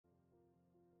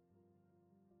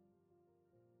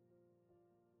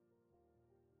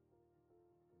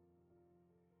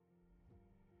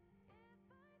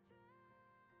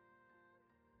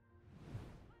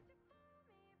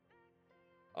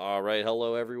All right,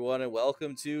 hello everyone, and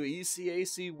welcome to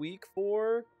ECAC Week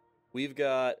 4. We've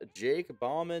got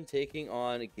JakeBaumann taking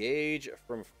on Gage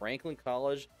from Franklin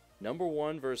College,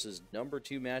 #1 versus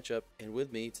 #2 matchup. And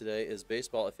with me today is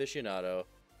baseball aficionado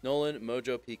Nolan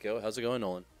Mojo Pico. How's it going,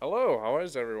 Nolan? Hello, how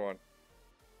is everyone?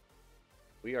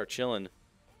 We are chilling,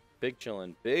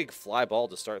 big fly ball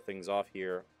to start things off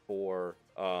here for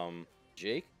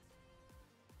Jake,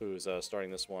 who's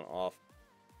starting this one off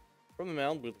from the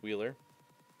mound with Wheeler.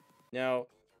 Now,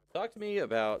 talk to me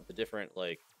about the different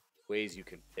ways you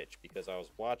can pitch, because I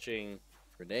was watching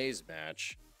Renee's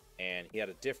match and he had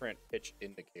a different pitch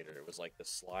indicator. It was like the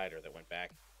slider that went back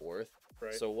and forth.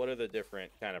 Right. So what are the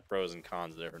different kind of pros and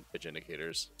cons of different pitch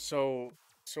indicators? So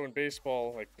in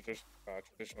baseball, like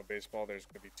traditional baseball, there's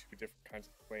going to be two different kinds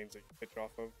of planes that you pitch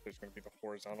off of. There's going to be the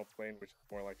horizontal plane, which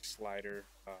is more like slider,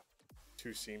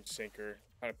 two-seam sinker,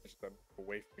 kind of pitch them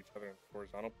away from each other in the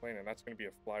horizontal plane, and that's going to be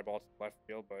a fly ball to the left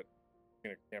field, but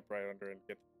you're going to camp right under and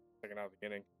get the second out of the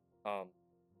inning.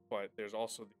 But there's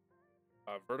also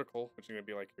the vertical, which is going to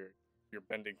be like your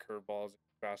bending curveballs and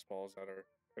fastballs that are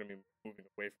going to be moving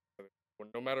away from each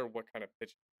other. No matter what kind of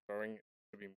pitch you're throwing, it's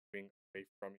going to be moving away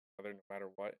from each other no matter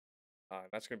what.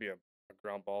 That's going to be a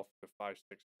ground ball for the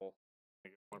 5-6 hole.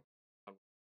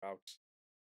 Outs.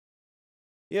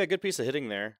 Yeah, good piece of hitting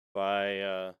there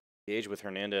by Gage with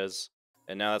Hernandez.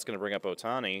 And now that's going to bring up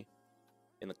Ohtani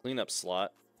in the cleanup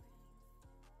slot.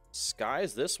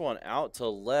 Skies this one out to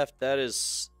left. That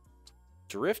is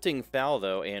drifting foul,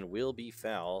 though, and will be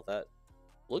foul. That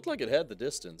looked like it had the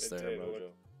distance there,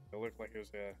 Mojo. It looked like it was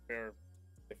a fair,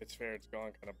 if it's fair, it's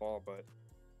gone kind of ball, but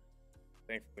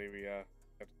thankfully we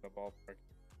kept the ballpark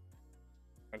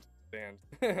and stand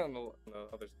on the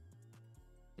other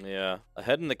side. Yeah,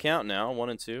 ahead in the count now,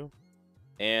 1-2.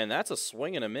 And that's a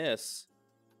swing and a miss.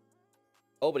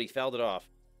 Oh, but he fouled it off.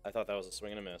 I thought that was a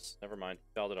swing and a miss. Never mind,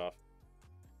 fouled it off.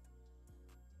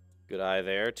 Good eye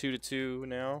there. 2-2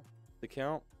 now, the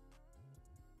count.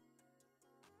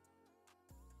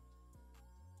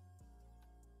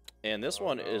 And this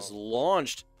one is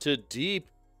launched to deep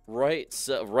right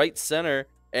center,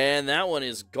 and that one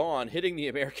is gone, hitting the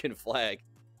American flag.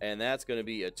 And that's going to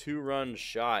be a 2-run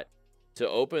shot to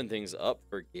open things up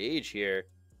for Gage here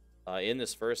in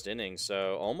this first inning.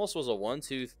 So almost was a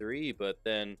 1-2-3, but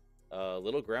then a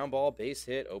little ground ball base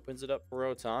hit opens it up for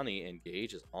Ohtani, and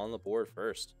Gage is on the board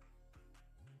first.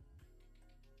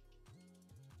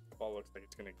 The ball looks like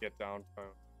it's going to get down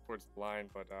towards the line,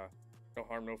 but no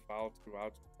harm, no foul, 2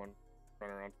 outs, 1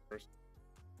 runner on first.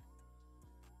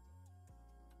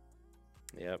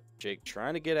 Yep, Jake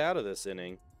trying to get out of this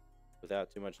inning without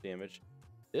too much damage.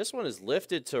 This one is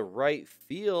lifted to right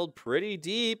field, pretty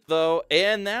deep though,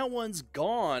 and that one's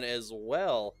gone as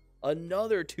well.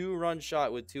 Another 2-run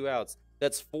shot with 2 outs.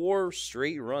 That's 4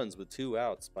 straight runs with 2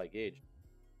 outs by Gage.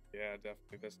 Yeah,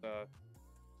 definitely. This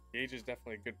Gage is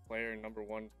definitely a good player,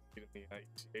 #1 in the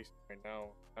ECAC right now.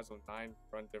 Has a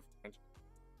 9-run differential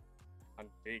on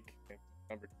Jake in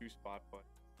 #2 spot, but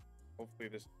hopefully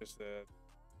this is just a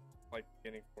slight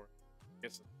beginning for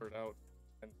gets the third out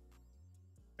and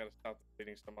got to stop the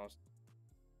bleeding somehow.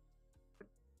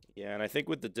 Yeah, and I think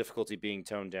with the difficulty being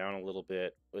toned down a little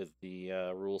bit with the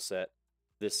rule set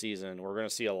this season, we're going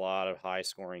to see a lot of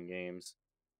high-scoring games.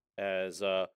 As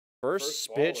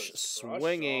first pitch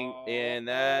swinging, and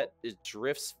that it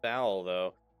drifts foul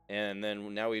though. And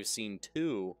then now we've seen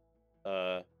 2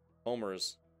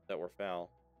 homers that were foul.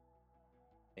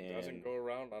 And doesn't go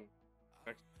around on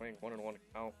next swing, 1-1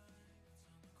 count.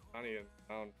 Johnny and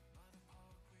down.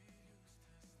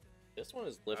 This one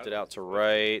is lifted out to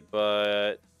right,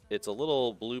 but it's a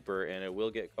little blooper, and it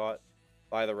will get caught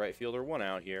by the right fielder. 1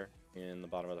 out here in the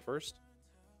bottom of the first.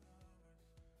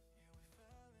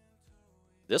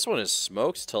 This one is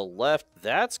smoked to left.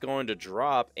 That's going to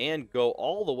drop and go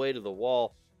all the way to the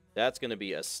wall. That's going to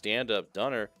be a stand-up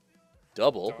dunner.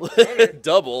 Double.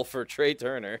 Double for Trey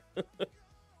Turner.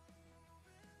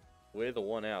 With a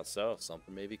 1 out. So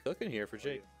something may be cooking here for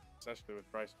Jake. Especially with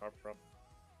Bryce Harper up.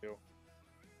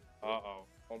 Uh-oh.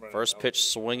 First pitch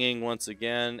swinging once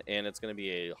again, and it's going to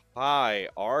be a high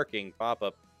arcing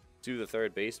pop-up to the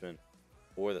third baseman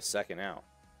for the 2nd out.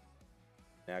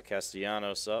 Now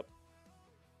Castellanos up.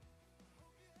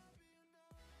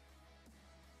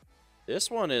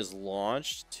 This one is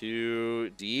launched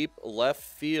to deep left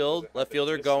field. Left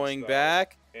fielder going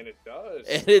back. And it does.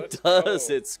 And it does.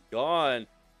 It's gone.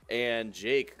 And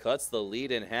Jake cuts the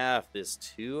lead in half. This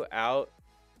 2-out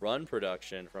run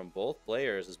production from both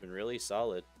players has been really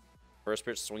solid. First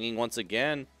pitch swinging once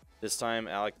again. This time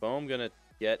Alec Bohm going to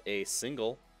get a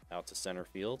single out to center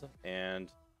field. And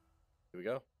here we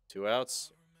go. 2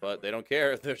 outs. but they don't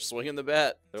care. They're swinging the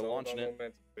bat. They're It's all launching about it.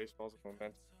 momentum. Baseball's a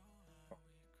momentum. Oh,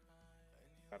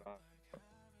 got on.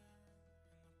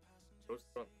 Toast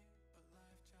run.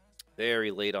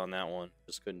 Very late on that one.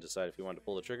 Just couldn't decide if he wanted to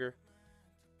pull the trigger.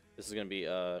 This is going to be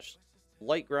a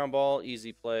light ground ball,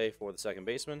 easy play for the second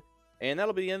baseman. And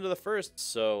that'll be the end of the first.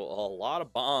 So a lot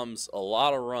of bombs, a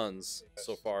lot of runs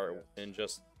so far, and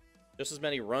just as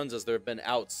many runs as there have been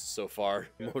outs so far,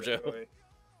 Mojo. Definitely.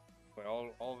 But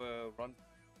all the runs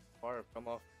so far have come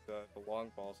off the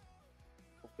long balls.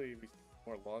 Hopefully we see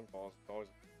more long balls. It's always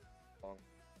long.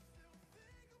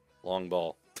 Long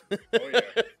ball. Oh yeah.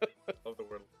 Love the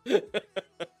word.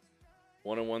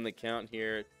 1-1 the count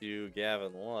here to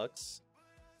Gavin Lux.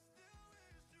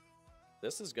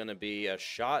 This is going to be a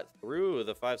shot through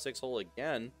the 5-6 hole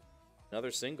again.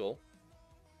 Another single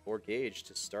for Gage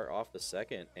to start off the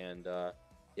second. And,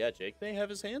 yeah, Jake may have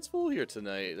his hands full here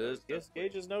tonight.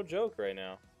 Gage is no joke right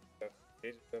now.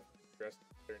 Gage is definitely aggressive.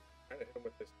 They're trying to hit him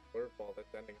with this blur ball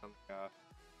that's ending on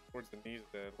towards the knees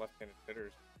of the left-handed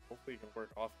hitters. Hopefully he can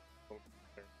work off.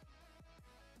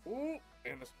 Ooh,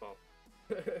 and the spell.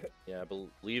 Yeah, I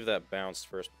believe that bounced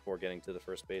first before getting to the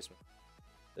first baseman.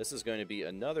 This is going to be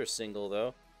another single,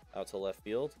 though, out to left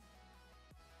field.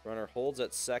 Runner holds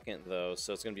at second, though,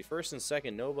 so it's going to be first and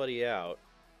second, nobody out.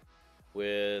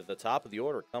 With the top of the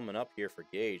order coming up here for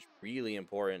Gage. Really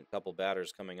important couple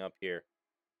batters coming up here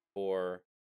for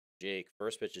Jake.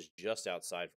 First pitch is just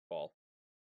outside for ball.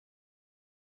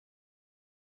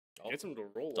 Gets him to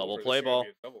roll. Double over. play This is gonna ball. be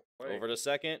a double play. Over to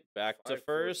second, back to 5-4-3.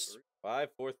 first.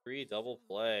 5-4-3 double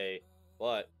play.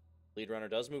 But lead runner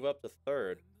does move up to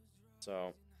third.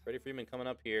 So Freddie Freeman coming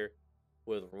up here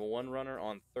with one runner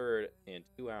on third and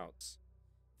 2 outs.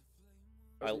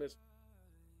 Doesn't miss.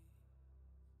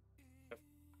 A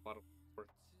lot of work.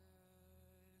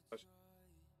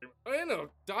 And a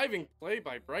diving play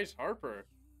by Bryce Harper.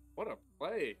 What a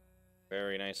play.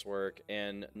 Very nice work.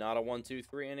 And not a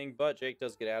 1-2-3 inning, but Jake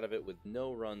does get out of it with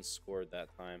no runs scored that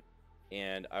time.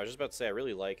 And I was just about to say, I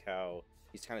really like how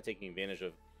he's kind of taking advantage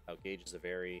of how Gage is a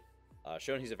very,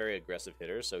 showing he's a very aggressive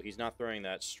hitter. So he's not throwing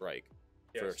that strike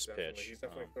first definitely. pitch. He's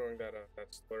definitely throwing that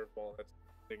slur ball that's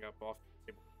hitting up off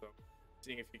the table. So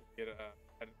seeing if he can get ahead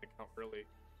of the count early.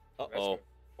 Uh-oh.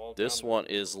 This one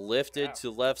is lifted to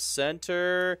left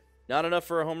center. Not enough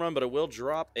for a home run, but it will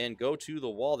drop and go to the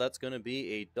wall. That's going to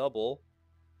be a double.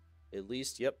 At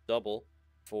least, yep, double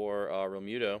for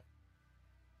Romuto.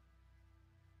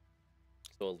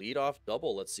 So a leadoff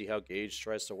double. Let's see how Gage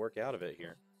tries to work out of it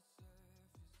here.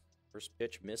 First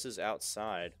pitch misses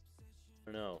outside.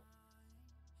 I don't know.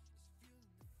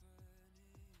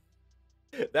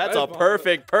 That's a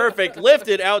perfect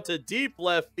lifted out to deep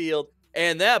left field.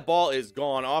 And that ball is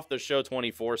gone off the show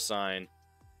 24 sign.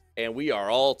 And we are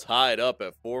all tied up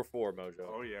at 4-4, Mojo.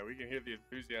 Oh, yeah. We can hear the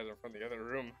enthusiasm from the other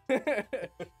room.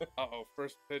 Uh-oh.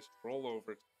 First pitch, roll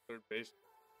over to third base.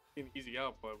 An easy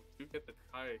out, but we do get the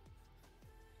tie.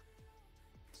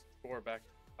 Score back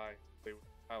to the tie. They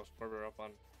Kyle Schwarber up on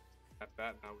at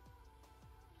bat now.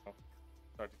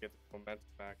 Start to get the momentum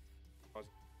back.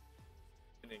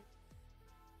 Inning.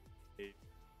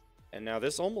 And now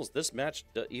this match,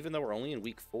 even though we're only in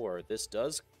week 4, this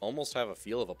does almost have a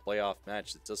feel of a playoff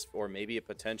match. It's just or maybe a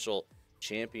potential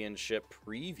championship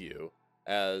preview,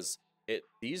 as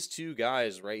these two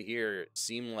guys right here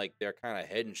seem like they're kind of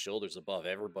head and shoulders above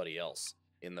everybody else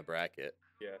in the bracket.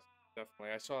 Yes,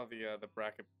 definitely. I saw the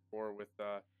bracket before with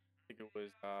I think it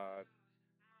was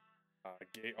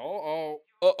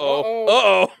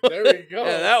there we go.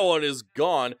 And that one is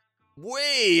gone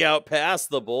way out past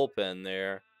the bullpen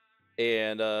there.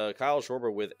 And Kyle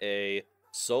Schwarber with a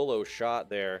solo shot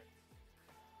there,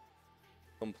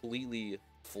 completely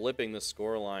flipping the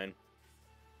scoreline.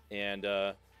 And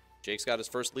Jake's got his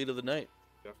first lead of the night.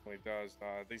 Definitely does.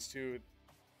 These two,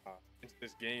 into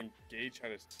this game, Gage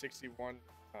had a 61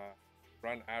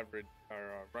 run average,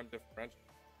 or run differential.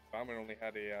 Baumann only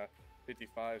had a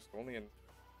 55, so only in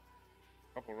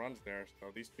a couple runs there.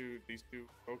 So these two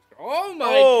folks are, oh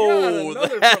my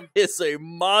God! That is a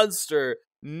monster.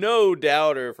 No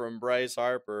doubter from Bryce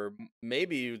Harper.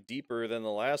 Maybe deeper than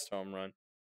the last home run.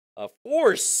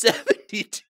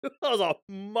 472. That was a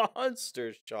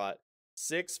monster shot.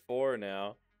 6-4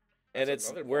 now. And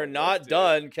we're not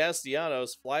done.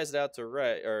 Castellanos flies it out to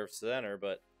right or center,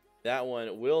 but that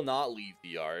one will not leave the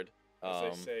yard.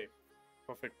 As they say,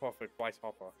 perfect, Bryce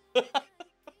Harper.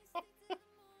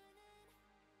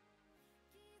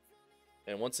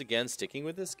 And once again, sticking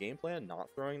with this game plan, not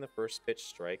throwing the first pitch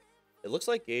strike. It looks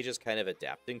like Gage is kind of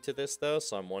adapting to this, though,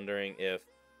 so I'm wondering if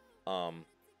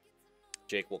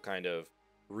Jake will kind of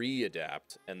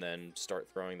readapt and then start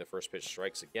throwing the first pitch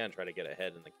strikes again, try to get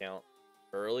ahead in the count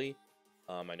early.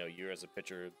 I know you as a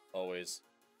pitcher always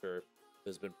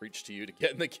has been preached to you to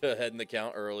get in the ahead in the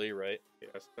count early, right?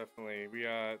 Yes, definitely. We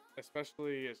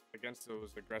especially against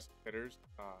those aggressive hitters,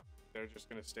 they're just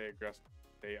gonna stay aggressive,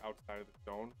 stay outside of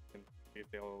the zone, and see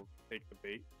if they'll take the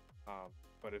bait.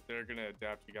 But if they're gonna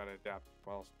adapt, you gotta adapt as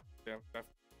well. So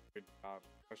definitely good job,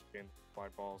 especially in fly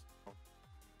balls.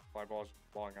 Fly balls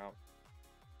just blowing out.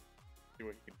 See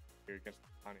what you can do here against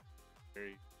Denny.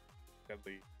 Very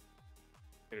deadly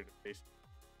hitter to face.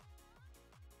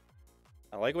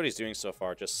 I like what he's doing so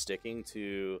far, just sticking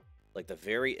to like the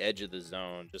very edge of the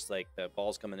zone, just like the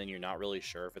ball's coming in, you're not really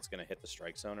sure if it's going to hit the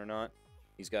strike zone or not.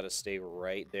 He's got to stay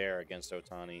right there against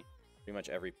Ohtani pretty much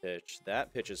every pitch.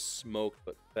 That pitch is smoked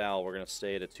but foul. We're going to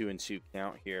stay at a 2-2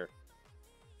 count here.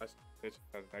 Last pitch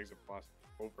has an exit velocity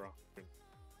over 100. You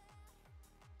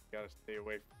got to stay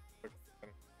away from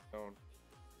the zone.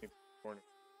 Corner.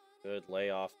 Good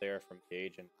layoff there from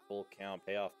Gage and full count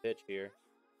payoff pitch here.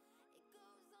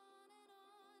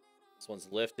 This one's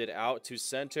lifted out to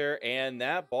center, and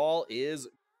that ball is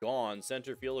gone.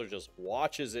 Center fielder just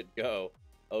watches it go.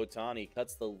 Ohtani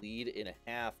cuts the lead in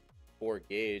half for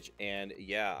Gage, and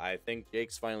yeah, I think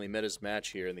Jake's finally met his match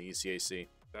here in the ECAC.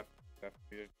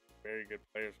 Definitely, very good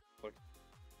players. Look,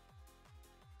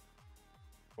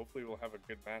 hopefully we'll have a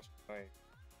good match tonight.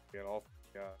 Get all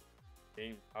the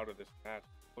game out of this match.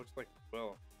 Looks like we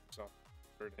will. So,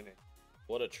 third inning.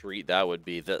 What a treat that would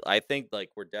be. That I think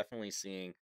like we're definitely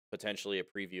seeing potentially a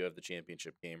preview of the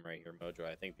championship game right here, Mojo.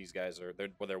 I think these guys are they're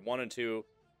 1-2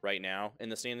 right now in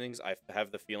the standings. I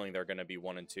have the feeling they're going to be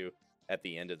 1-2 at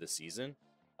the end of the season.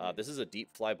 This is a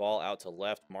deep fly ball out to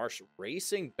left. Marsh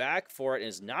racing back for it and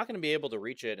is not going to be able to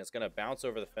reach it. And it's going to bounce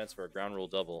over the fence for a ground rule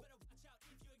double.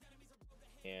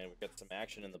 And we've got some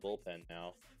action in the bullpen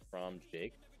now from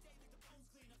Jake.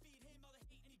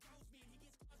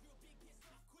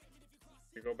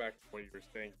 To go back to what you were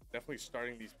saying, definitely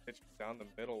starting these pitches down the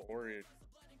middle or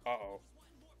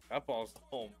that ball's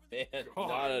Oh man, God.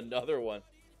 Not another one.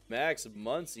 Max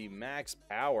Muncy, max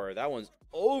power. That one's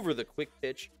over the quick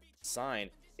pitch sign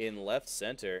in left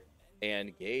center,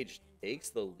 and Gage takes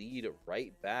the lead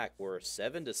right back. We're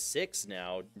 7-6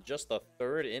 now, just the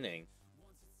third inning.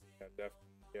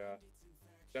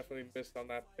 Definitely missed on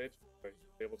that pitch, but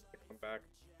he was able to come back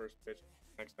first pitch,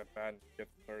 next at bat, and get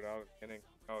the third out of the inning.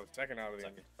 Oh, the second out of the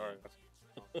inning. Sorry, that's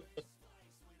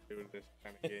doing this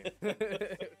kind of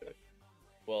game.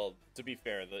 Well, to be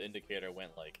fair, the indicator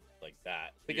went like that.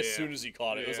 I think as soon as he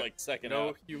caught it, it was like second out.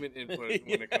 No human input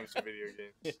when it comes to video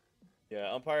games.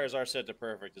 Yeah, umpires are set to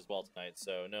perfect as well tonight,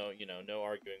 so no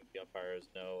arguing with the umpires,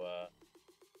 no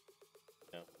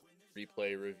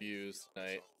replay reviews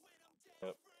tonight.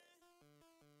 Yep.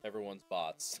 Everyone's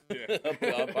bots. Yeah.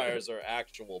 The umpires are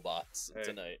actual bots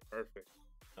tonight. Perfect.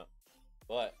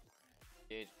 But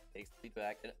Gage takes the lead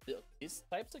back. And these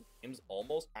types of games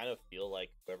almost kind of feel like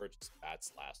whoever just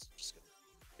bats last is just gonna.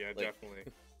 Yeah,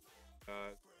 definitely.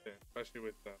 Especially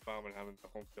with Baumann having the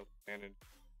home field advantage,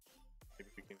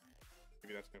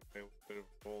 maybe that's gonna play a little bit of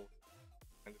a role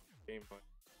in the game, but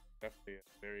definitely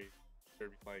a very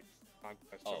derby-like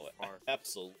contest so far.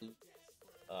 Absolutely.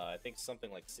 I think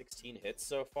something like 16 hits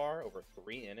so far over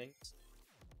 3 innings.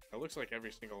 It looks like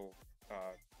every single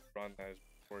run that has been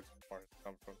scored so far has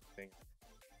come from the thing.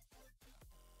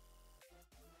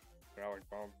 Alec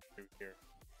Baum through here.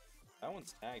 That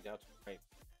one's tagged out to right.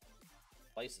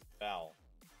 Place is foul.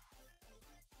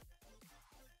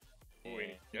 Oh,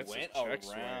 he gets went his check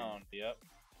around. swing. Yep.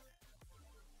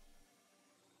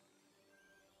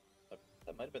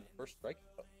 That might have been the first strike.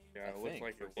 Yeah, it looks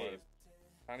like it was.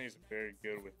 Tony's very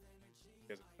good with.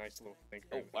 He has a nice little thinker.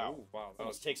 Oh wow! Wow, that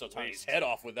almost was takes Ohtani's head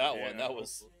off with that one. That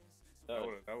was. That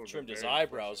would trimmed his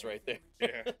eyebrows right there.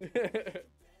 Yeah.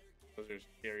 Those are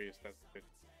scary. That's good.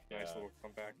 Nice little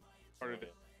comeback.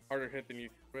 Harder hit than you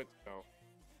quit. So.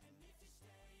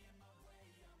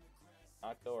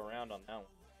 Not go around on that one.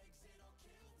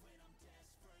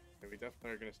 Yeah, we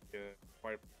definitely are going to see a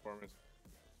quiet performance.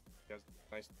 He has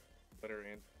a nice splitter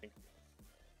and think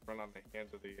run on the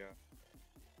hands of the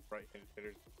right-handed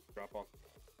hitters. Drop off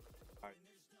high.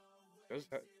 Does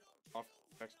that off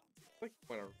next? Like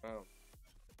went around.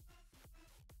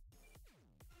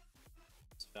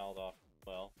 It's fouled off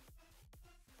well.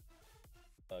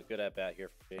 Good at bat here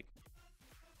for Jake.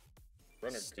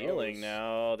 Runner Stealing goes.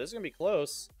 now. This is gonna be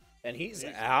close, and he's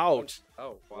out.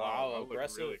 Oh wow! Wow,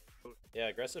 aggressive. Really yeah,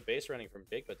 aggressive base running from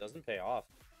Jake, but doesn't pay off.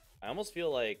 I almost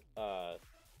feel like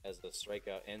as the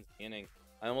strikeout ends the inning,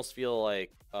 I almost feel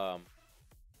like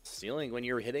stealing when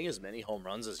you're hitting as many home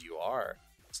runs as you are.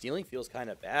 stealing feels kind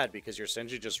of bad because you're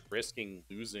essentially just risking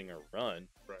losing a run.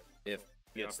 Right. If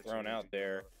he The gets thrown opportunity out to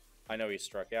there, go. I know he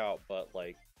struck out, but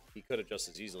like he could have just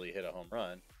as easily hit a home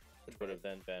run, which would have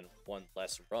then been one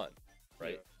less run,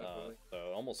 right? Yeah, definitely. So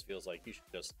it almost feels like you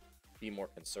should just be more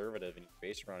conservative in your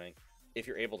base running if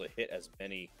you're able to hit as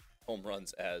many home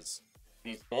runs as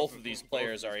both of these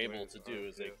players are able to do,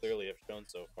 as they clearly have shown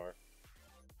so far.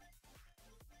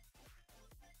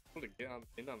 Able to get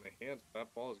in on the hands,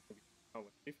 that ball is going to be out.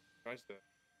 If he tries to,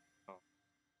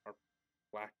 our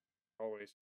black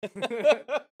always.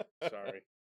 Sorry,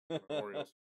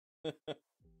 Orioles.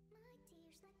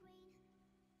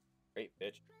 Great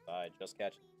pitch inside, just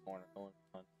catching the corner.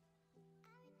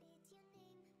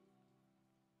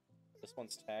 This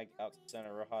one's tagged out to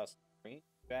center. Rojas green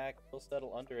back, will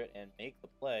settle under it and make the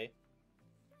play.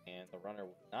 And the runner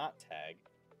will not tag.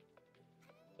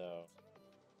 So,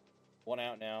 one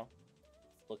out now.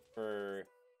 Look for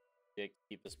Jake to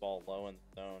keep this ball low in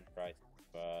the zone. Try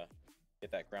to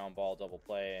get that ground ball double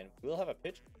play. And we'll have a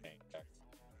pitch change.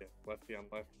 Yeah, lefty on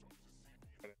left.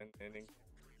 At the end of the inning.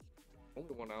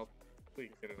 Only one out. Hopefully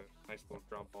you can get a nice little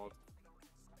ground ball.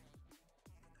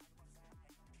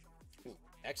 Ooh,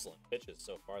 excellent pitches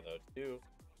so far, though. 2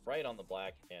 right on the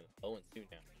black and 0-2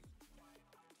 now.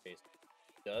 Base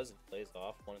does and plays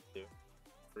off 1-2.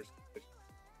 First pitch.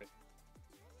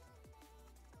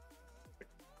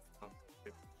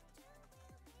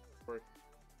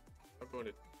 I'm going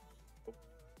to.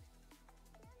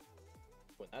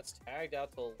 When that's tagged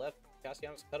out to the left,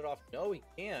 Castellanos cut it off. No, he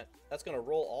can't. That's going to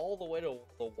roll all the way to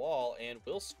the wall and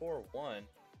will score 1.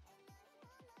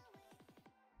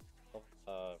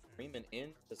 Freeman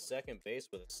into second base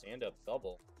with a stand-up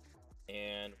double.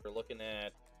 And we're looking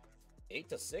at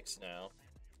 8-6 now.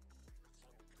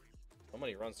 So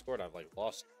many runs scored, I've like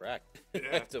lost track.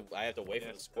 Yeah. I have to wait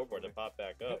for the scoreboard to pop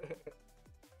back up.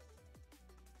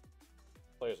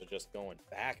 Players are just going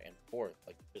back and forth.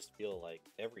 Like, just feel like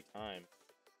every time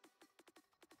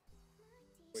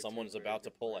someone's about to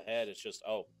pull ahead, it's just,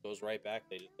 oh, goes right back.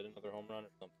 They just hit another home run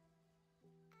or something.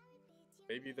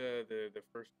 Maybe the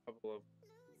first couple of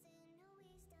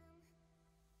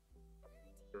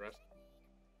the rest.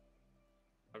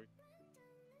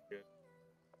 Good.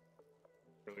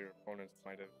 Earlier opponents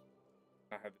might have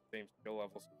not had the same skill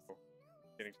levels, so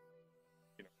getting,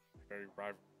 very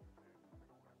rival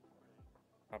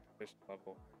competition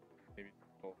level. Maybe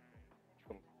a little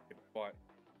in the butt.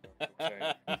 You know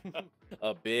what I'm saying?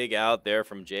 A big out there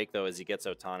from Jake, though, as he gets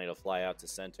Ohtani to fly out to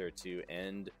center to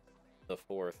end the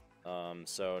 4th.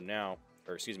 So now,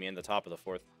 or excuse me, in the top of the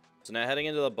 4th. So now heading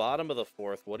into the bottom of the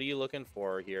 4th, what are you looking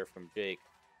for here from Jake?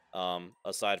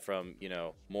 Aside from,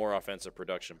 more offensive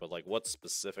production, but like what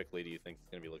specifically do you think he's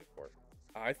going to be looking for?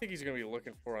 I think he's going to be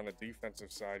looking for on the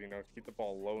defensive side, keep the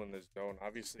ball low in the zone.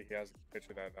 Obviously, he has a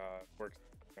pitcher that works,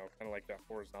 kind of like that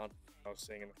horizontal. I was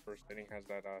saying in the first inning, has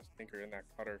that sinker in that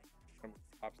cutter, kind of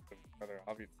opposite of each other.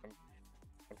 Obviously,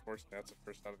 unfortunately, that's the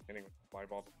first out of the inning with the fly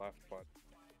ball to left, but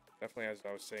definitely, as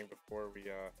I was saying before,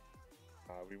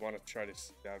 we want to try to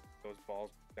see those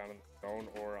balls down in the zone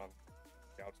or on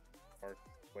the outside part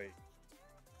of the plate.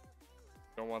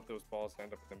 Don't want those balls to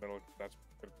end up in the middle because that's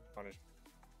going to be punished.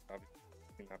 Obviously,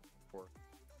 seen that before.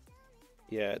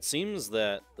 Yeah, it seems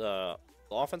that the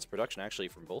offense production actually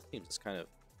from both teams is kind of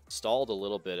stalled a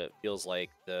little bit. It feels like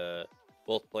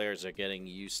both players are getting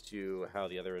used to how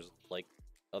the other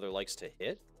likes to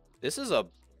hit. This is a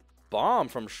bomb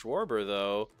from Schwarber,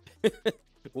 though.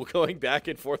 Well, going back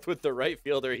and forth with the right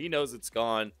fielder, he knows it's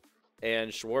gone,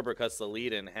 and Schwarber cuts the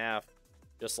lead in half,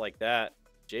 just like that.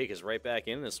 Jake is right back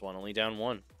in this one, only down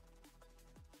 1.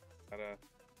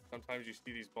 Sometimes you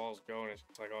see these balls go, and it's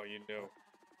just like, oh, you knew.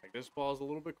 Like, this ball is a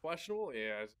little bit questionable.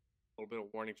 Yeah, it's a little bit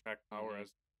of warning track power,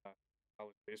 as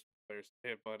college baseball players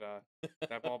say. But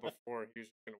that ball before, he was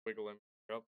just going to wiggle him.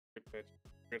 Up, good pitch,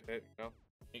 good hit,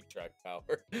 Warning track power.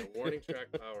 Yeah, warning track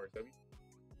power.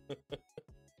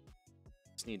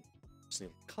 Just need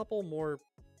a couple more,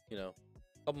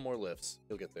 couple more lifts.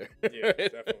 You'll get there. Yeah,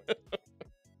 definitely.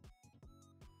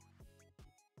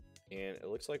 And it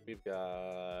looks like we've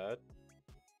got...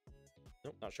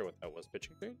 Nope, not sure what that was.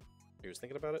 Pitching green? He was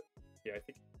thinking about it? Yeah, I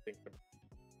think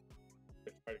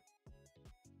try to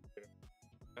get it.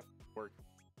 Definitely work.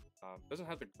 Doesn't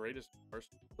have the greatest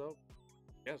arsenal, though.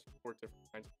 He has 4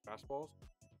 different kinds of fastballs.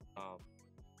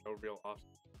 No real offset.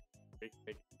 Make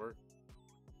it work.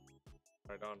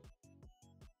 Right on.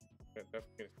 Yeah,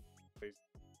 definitely going to place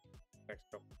next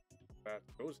couple. That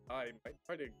goes high. Might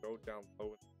try to go down low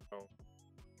in the zone.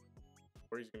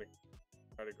 Or he's going to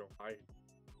try to go high.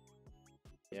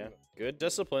 Yeah, good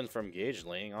discipline from Gage,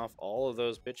 laying off all of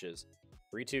those pitches.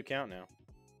 3-2 count now.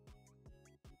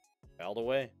 Fouled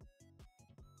away.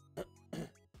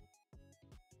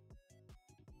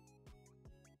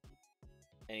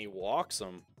 And he walks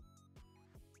him.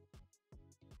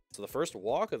 So the first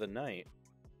walk of the night.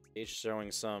 Gage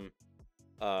showing some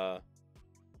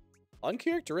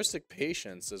uncharacteristic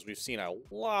patience, as we've seen a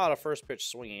lot of first pitch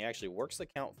swinging. He actually works the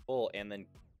count full and then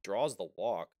draws the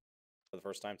walk for the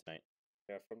first time tonight.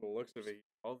 Yeah, from the looks of it,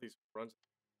 all these runs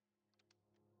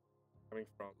coming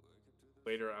from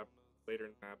later in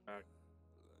that back.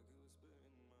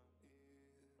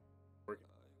 Working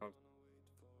counts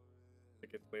to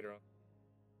get later on.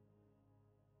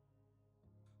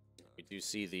 We do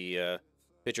see the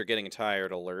pitcher getting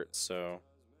tired alert, so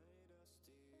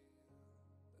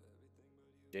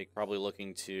Jake probably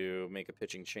looking to make a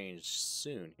pitching change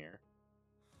soon here.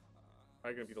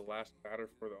 Probably going to be the last batter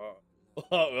for the...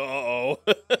 Uh-oh.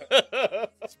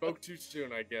 Spoke too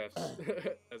soon, I guess,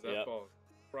 as that ball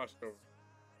crushed over.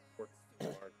 Worked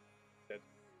hard. Dead.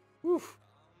 Whew.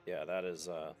 Yeah,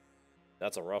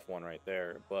 that's a rough one right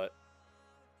there. But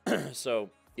so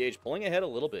Gage pulling ahead a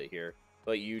little bit here,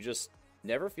 but you just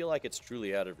never feel like it's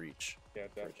truly out of reach. Yeah,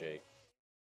 for definitely.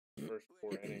 Jake. First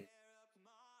 4 innings.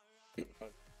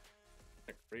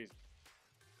 That's crazy.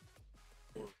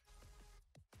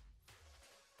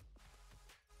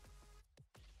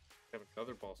 Have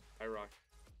another ball skyrocket.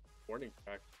 Warning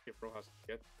track. If Rojas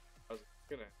gets, it's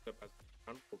gonna end up as a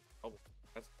handful double.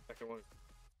 That's the second one.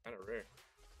 Kind of rare.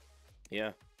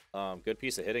 Yeah. Good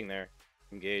piece of hitting there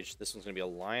from Gage. This one's gonna be a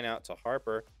line out to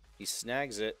Harper. He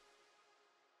snags it.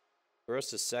 Throws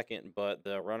to second, but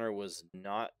the runner was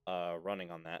not running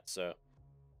on that, so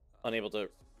unable to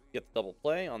get the double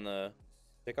play on the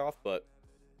pickoff, but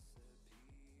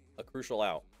a crucial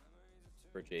out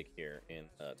for Jake here in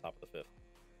the top of the 5th.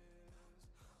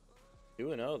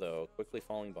 2-0 though, quickly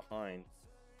falling behind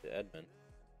to Edman.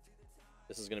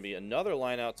 This is going to be another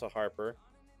line out to Harper,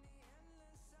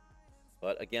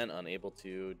 but again unable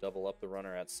to double up the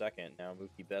runner at second. Now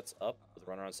Mookie Betts up with the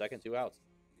runner on second, 2 outs.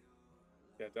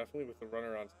 Yeah, definitely with the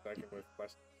runner on second with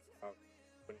West out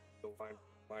when the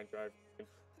line drive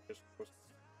just was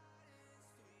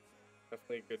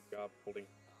definitely a good job holding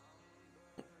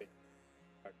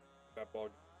that ball.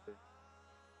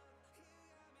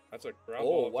 That's a ground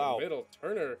ball up the middle.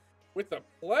 Turner with the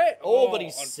play. But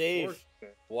he's safe.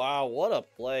 Wow, what a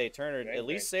play. Turner at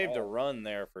least saved a run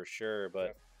there for sure,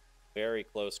 but very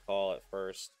close call at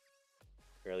first.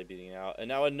 Barely beating out. And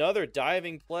now another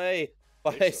diving play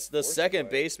by the second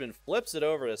baseman. Flips it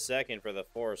over to second for the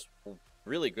force.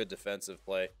 Really good defensive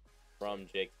play from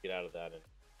Jake to get out of that.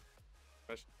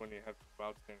 Especially when you have to go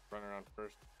out there and run around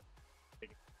first.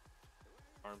 Take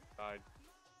arm side.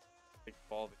 Big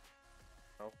ball.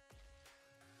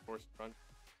 Force run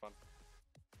on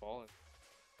ball and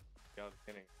get out of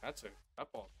the inning.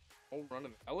 That ball. Home run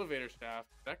in the elevator shaft.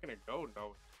 Is that gonna go?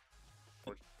 No.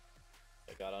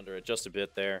 They got under it just a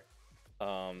bit there.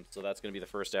 So that's going to be the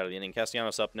first out of the inning.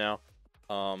 Castellanos up now.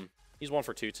 He's 1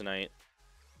 for 2 tonight.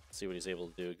 Let's see what he's able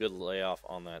to do. Good layoff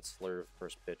on that slurve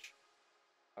first pitch.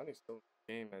 I think still in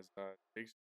the game as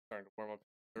Jake's starting to warm up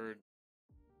the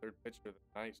third pitch of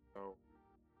the night. So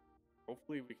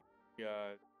hopefully we can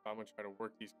I'm gonna try to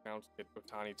work these counts, get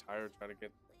Otani tired, try to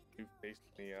get 2 face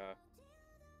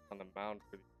on the mound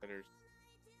for the hitters.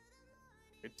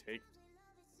 Good take.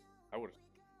 I would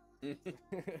have.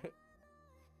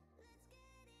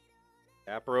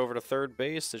 Tapper over to third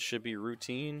base. This should be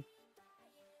routine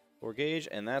for Gage,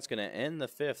 and that's going to end the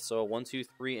 5th. So a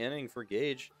 1-2-3 inning for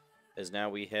Gage, as now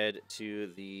we head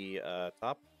to the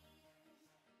top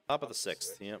of the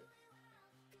 6th. Yep.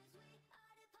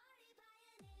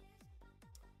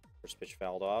 First pitch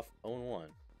fouled off. 0-1.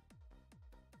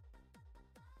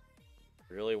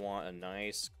 Really want a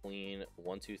nice, clean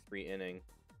 1-2-3 inning.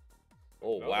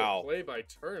 Oh, wow. Play by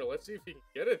Turner. Let's see if he can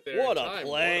get it there. What a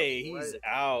play. He's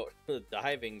out. The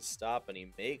diving stop, and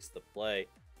he makes the play.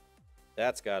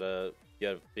 That's got to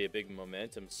be a big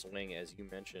momentum swing, as you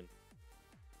mentioned.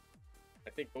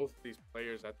 I think both of these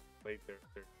players at the plate, they're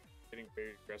hitting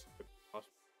very aggressive with the toss.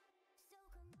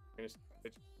 Finish the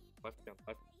pitch left down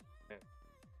left. Man.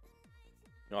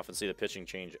 You often see the pitching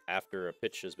change after a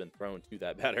pitch has been thrown to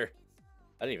that batter.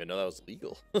 I didn't even know that was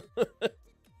legal.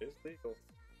 It's legal.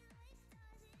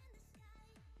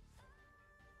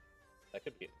 That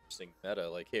could be an interesting meta.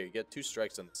 Like, here, you get 2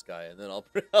 strikes on this guy, and then I'll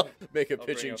make a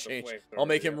pitching change. I'll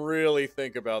make him really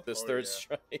think about this third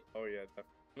strike. Oh, yeah.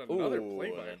 Another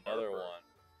play by another Harper. one.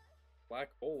 Black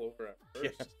hole over at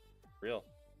first. Yeah, real.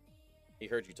 He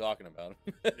heard you talking about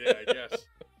him. Yeah, I guess.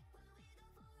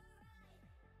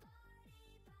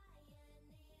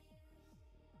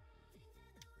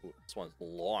 Ooh, this one's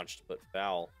launched, but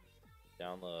foul.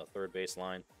 down the third base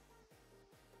line.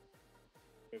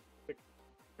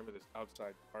 Remember this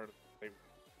outside part of the play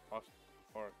off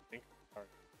or think are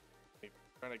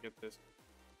trying to get this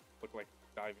look like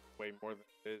diving way more than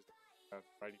it is.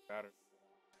 Righty batter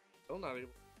still not able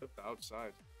to hit the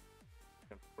outside.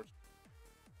 Unfortunately,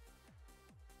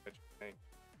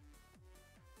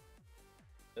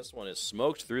 this one is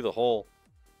smoked through the hole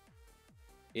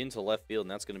into left field,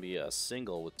 and that's going to be a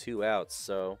single with 2 outs.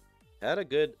 So had a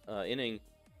good inning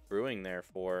brewing there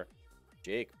for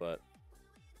Jake, but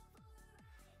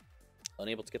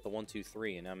unable to get the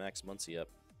 1-2-3, and now Max Muncy up.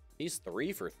 He's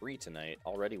 3 for 3 tonight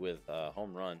already with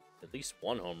home run. At least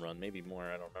 1 home run, maybe more.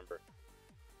 I don't remember.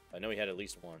 I know he had at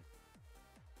least 1.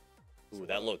 Ooh,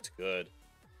 that looked good.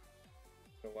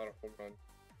 A lot of home runs.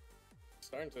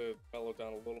 Starting to mellow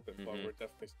down a little bit, but we're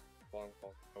definitely long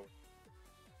ball.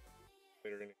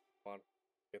 Later in the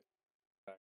get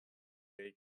back.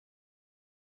 Jake.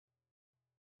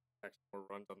 Back more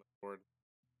runs on the board.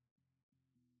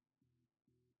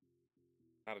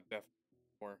 Not a definite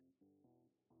more.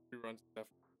 2 runs is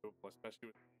definitely doable, especially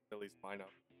with the Phillies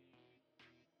lineup.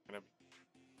 Gonna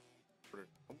be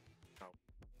no.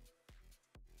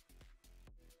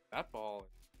 That ball.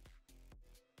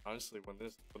 Honestly, when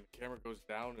the camera goes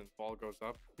down and the ball goes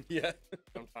up, yeah,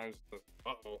 sometimes the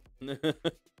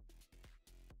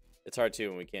it's hard too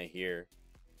when we can't hear.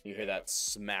 You hear that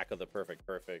smack of the perfect.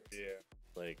 Yeah,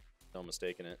 like no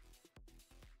mistaking it.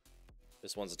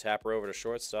 This one's a tapper over to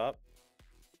shortstop.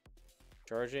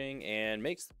 Charging and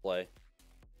makes the play.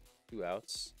 2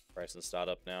 outs. Bryson Stott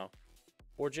up now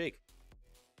for Jake.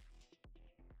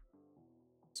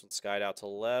 This one skied out to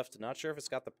left. Not sure if it's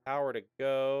got the power to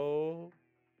go.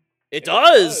 It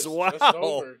does!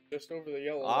 Wow! Just over the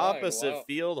yellow Opposite line. Wow.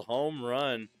 field home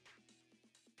run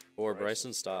for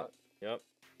Bryson Stott. Yep.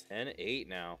 10-8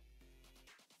 now.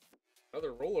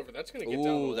 Another rollover. That's going to get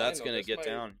down. Ooh, that's going to get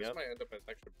down. This Yep. might end up as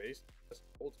extra base.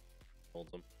 Hold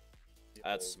him.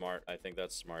 That's smart. I think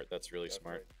that's smart. That's really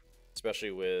smart.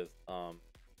 Especially with,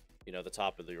 you know, the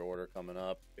top of the order coming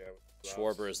up. Yeah.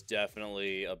 Schwarber is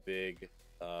definitely a big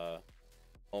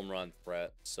home run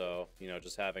threat. So, you know,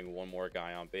 just having one more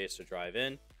guy on base to drive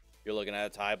in, you're looking at a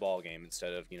tie ball game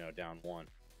instead of, you know, down 1.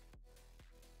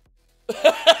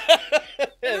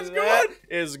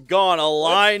 Is gone. A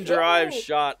line drive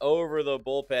shot over the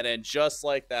bullpen, and just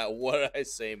like that, what did I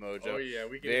say, Mojo? Oh yeah,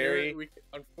 we can hear it.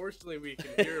 Unfortunately, we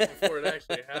can hear it before it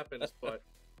actually happens. But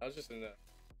that was just an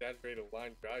exaggerated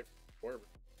line drive for Schwarber.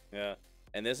 Yeah,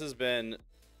 and this has been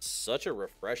such a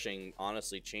refreshing,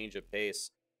 honestly, change of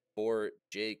pace for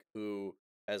Jake, who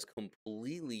has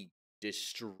completely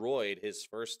destroyed his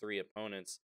first 3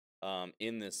 opponents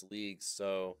in this league.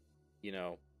 So, you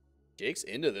know, Jake's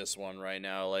into this one right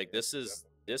now. Like, this is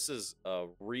a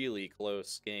really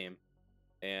close game,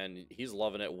 and he's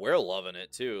loving it. We're loving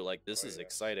it too. Like, this is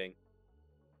exciting.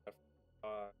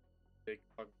 Jake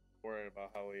talked before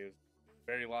about how he is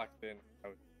very locked in. I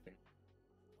was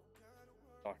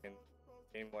talking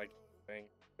game like thing.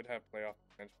 Could have playoff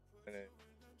potential in it.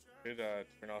 Could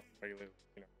turn off the regular,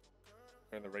 you know,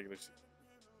 turn the regular season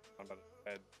on the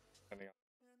head, depending on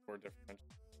 4 different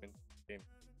games.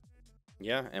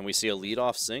 Yeah, and we see a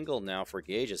leadoff single now for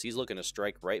Gage as he's looking to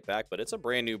strike right back, but it's a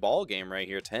brand new ball game right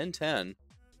here, 10-10.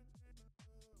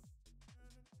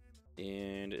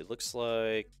 And it looks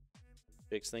like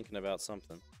Jake's thinking about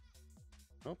something.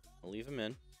 Oh, I'll leave him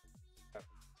in.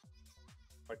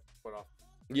 Like put off.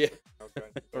 Yeah. Okay.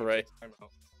 Right.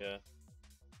 Yeah.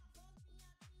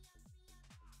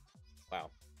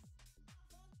 Wow.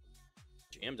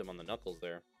 Jammed him on the knuckles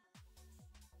there.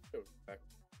 Back.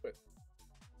 Quit.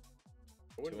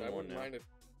 I wouldn't mind if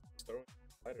throwing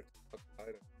slider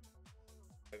outside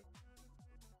and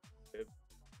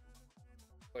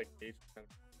like Gage kind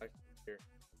of here.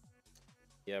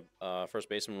 Yeah, first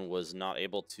baseman was not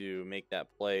able to make that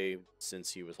play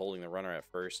since he was holding the runner at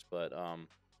first, but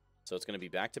so it's going to be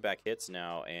back-to-back hits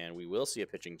now, and we will see a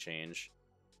pitching change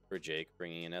for Jake,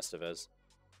 bringing in Estevez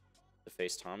to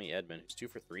face Tommy Edman, who's 2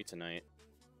 for 3 tonight.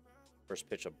 First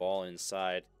pitch, a ball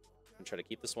inside, and try to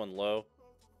keep this one low.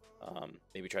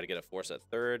 Maybe try to get a force at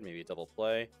third, maybe a double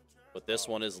play. But this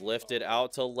one is lifted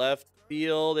out to left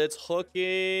field. It's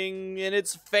hooking, and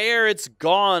it's fair. It's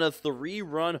gone. A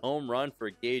 3-run home run for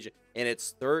Gage, and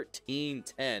it's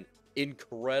 13-10.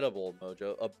 Incredible,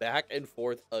 Mojo. A back and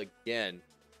forth again.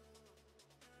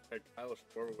 Like Kyle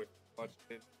Schwarber with clutch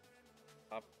hit,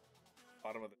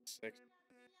 bottom of the 6th.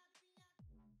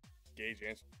 Gage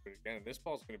answers it again, and this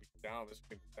ball's going to be down. This is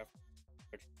going to be definitely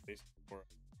extra base for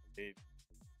Gage.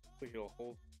 He'll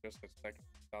hold just a second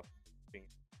to stop being.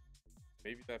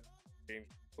 Maybe that changed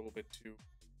a little bit too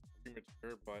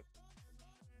premature, but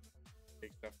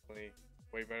Jake's definitely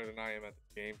way better than I am at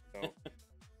the game, so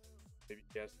maybe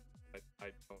yes,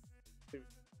 I don't. Dude,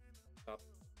 stop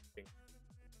thinking.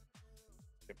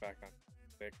 Get back on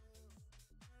stick.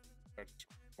 Start to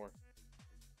score more.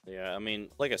 Yeah, I mean,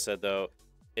 like I said though,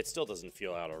 it still doesn't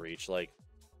feel out of reach. Like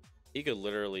he could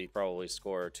literally probably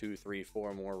score 2, 3,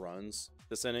 4 more runs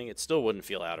this inning. It still wouldn't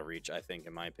feel out of reach, I think,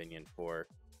 in my opinion, for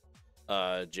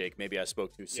Jake. Maybe I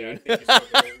spoke too soon. Yeah, I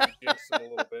think you jinxed him a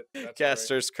little bit. That's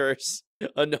Caster's curse.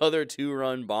 Another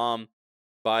 2-run bomb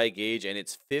by Gage, and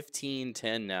it's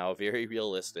 15-10 now. Very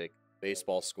realistic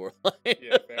baseball scoreline.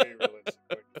 Yeah, very realistic.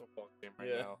 Like football game right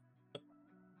now.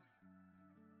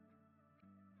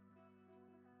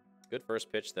 Good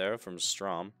first pitch there from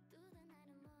Strom.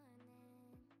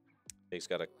 Jake's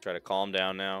got to try to calm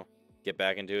down now, get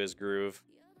back into his groove,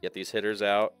 get these hitters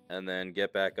out, and then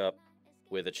get back up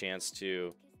with a chance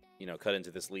to, you know, cut into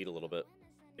this lead a little bit.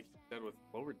 Like you said, with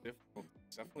lower difficulty,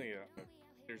 it's definitely a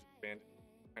hitter's advantage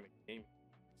kind of game.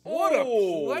 What a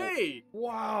play!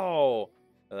 Wow,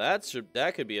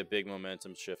 that could be a big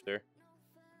momentum shifter.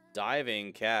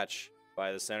 Diving catch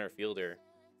by the center fielder,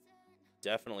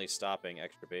 definitely stopping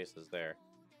extra bases there.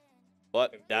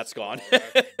 But that's gone.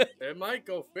 It might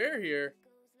go fair here.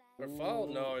 Or foul?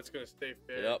 No, it's going to stay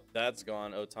fair. Yep, that's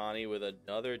gone. Otani with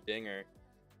another dinger.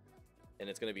 And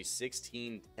it's going to be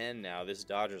 16-10 now. This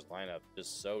Dodgers lineup is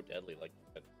so deadly. Like,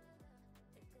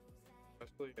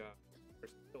 especially,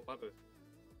 there's still a lot of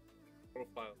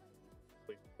profile.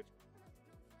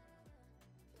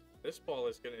 This ball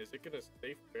is it going to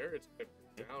stay fair? It's going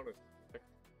to down.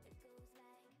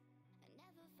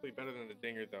 It's better than the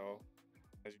dinger, though.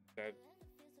 As you said,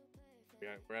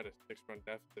 we're at a 6-run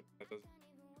deficit. That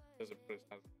doesn't put us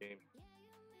out of the game.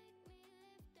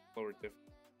 Lower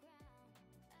difficulty.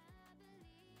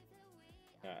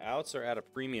 outs are at a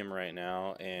premium right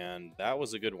now, and that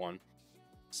was a good one.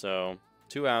 So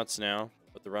 2 outs now,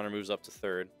 but the runner moves up to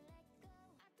third.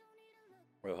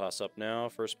 Rojas up now.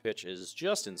 First pitch is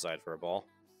just inside for a ball.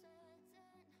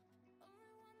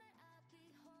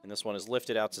 And this one is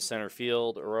lifted out to center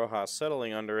field. Rojas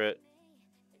settling under it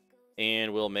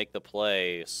and will make the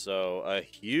play. So a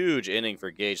huge inning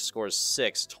for Gage. Scores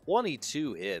 6,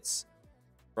 22 hits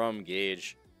from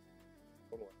Gage.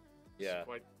 Yeah. It's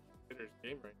quite a hitter's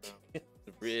game right now.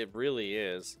 It really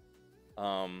is.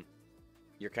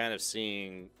 You're kind of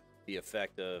seeing the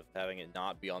effect of having it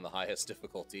not be on the highest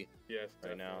difficulty. Yes,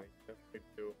 right now. Definitely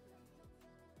do.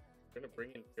 We're gonna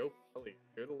bring in Joe Kelly.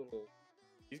 Good little.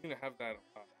 He's gonna have that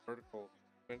vertical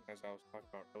movement as I was talking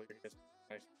about earlier. He has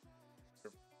a nice.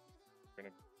 We're gonna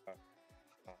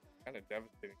kind of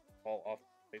devastating ball off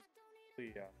the base.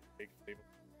 Really big stable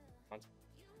concept.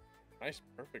 Nice,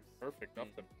 perfect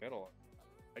up the middle.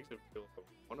 Exit field of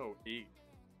 108.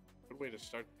 Good way to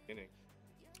start the inning.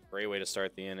 Great way to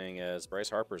start the inning as Bryce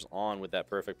Harper's on with that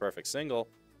perfect single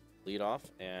lead off.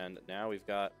 And now we've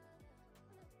got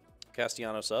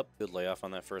Castellanos up. Good layoff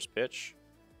on that first pitch.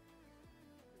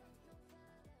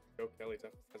 Joe Kelly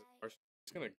has a first.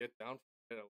 He's going to get down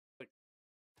from it. Like,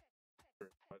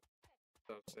 but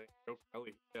I'm saying, Joe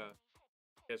Kelly, he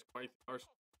has quite the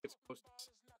arsenal. It's close to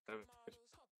 7 pitches.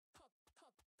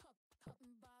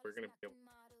 We're going to be able to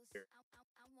here.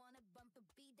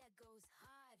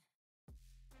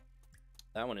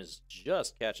 That one is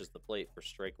just catches the plate for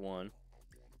strike 1.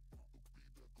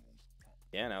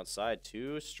 Again, outside,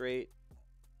 2 straight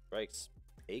strikes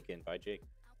taken by Jake.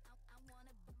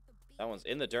 That one's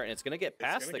in the dirt, and it's going to get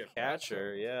past the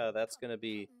catcher. Yeah, that's going to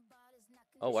be...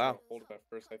 Oh, wow. Hold it at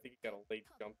first. I think he got a late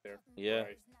jump there. Yeah,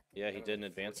 yeah, he didn't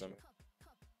advance him.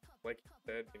 Like you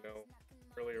said,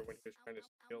 earlier when he was trying to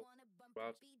steal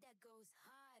outs,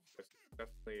 it's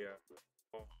definitely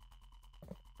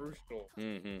crucial.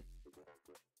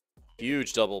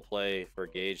 Huge double play for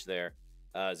Gage there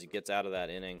as he gets out of that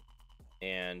inning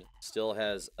and still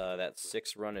has that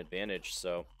 6-run advantage.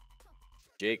 So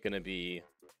Jake going to be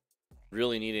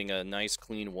really needing a nice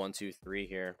clean 1-2-3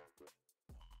 here.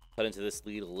 Cut into this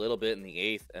lead a little bit in the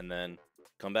 8th and then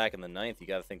come back in the 9th. You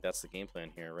got to think that's the game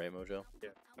plan here, right, Mojo? Yeah.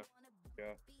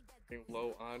 Being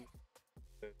low on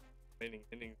the remaining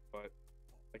innings, but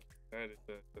like you said, it's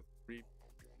a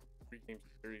three-game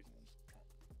series.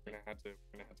 We're gonna have to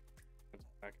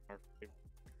back in our favor.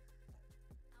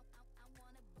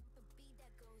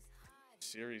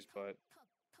 Series, but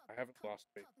I haven't lost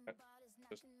faith yet.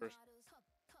 Just the first.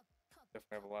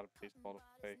 Definitely have a lot of baseball to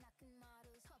play.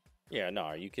 Yeah, no,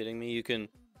 are you kidding me? You can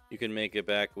make it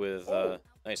back with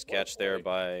nice catch there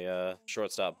by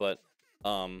shortstop, but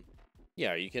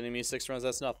yeah, are you kidding me? 6 runs,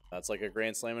 that's nothing. That's like a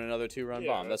grand slam and another 2-run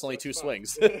bomb. That's only 2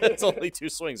 swings. It's only 2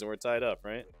 swings and we're tied up,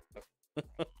 right?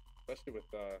 Especially with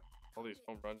all these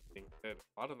home runs being hit.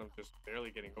 A lot of them just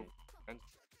barely getting over the fence.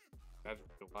 That's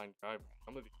the line drive.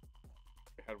 Some of these,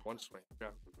 they had one swing. Yeah,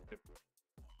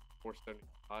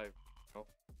 475. You know,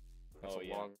 that's a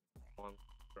long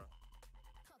drive.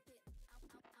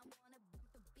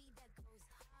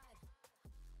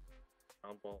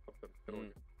 Ground ball up the middle.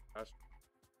 A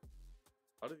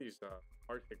lot of these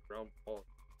hard hit ground balls.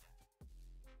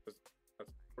 That's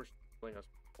unfortunately killing us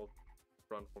both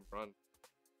run home run.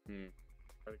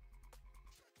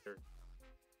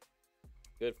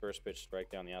 Good first pitch strike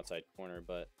down the outside corner,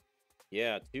 but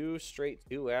yeah, 2 straight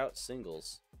 2-out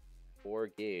singles for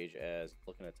Gage as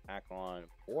looking to tack on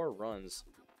 4 runs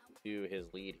to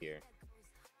his lead here.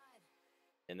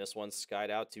 And this one's skied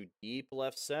out to deep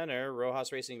left center.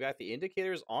 Rojas racing back. The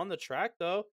indicator's on the track,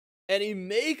 though. And he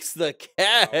makes the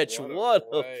catch. Wow, what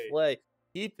a play.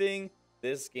 Keeping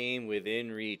this game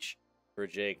within reach for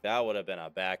Jake. That would have been a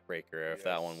backbreaker if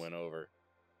that one went over.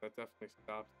 That definitely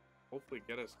stopped. Hopefully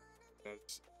get us.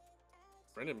 As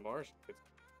Brendan Marsh gets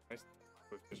nice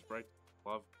with just right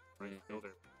glove, right fielder.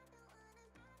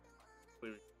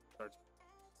 Hopefully we start.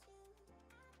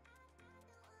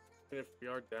 If we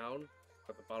are down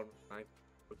at the bottom of the ninth,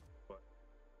 but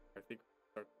I think we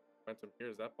start momentum here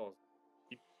as that ball's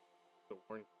deep. The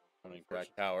warning track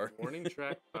power. Warning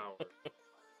track power.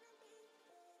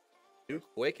 2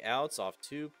 quick outs off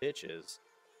 2 pitches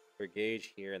for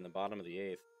Gage here in the bottom of the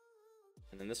 8th.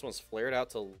 And then this one's flared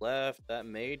out to left. That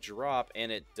may drop,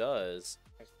 and it does.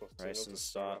 Nice and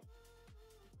stop.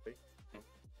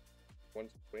 One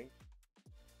swing.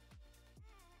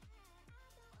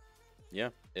 Yeah,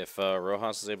 if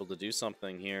Rojas is able to do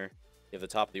something here, you have the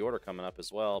top of the order coming up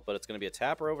as well. But it's going to be a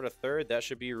tapper over to third. That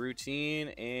should be routine,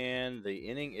 and the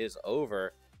inning is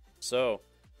over. So,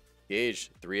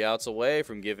 Gage 3 outs away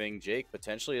from giving Jake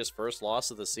potentially his first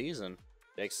loss of the season.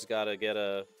 Jake's got to get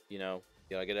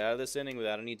gotta get out of this inning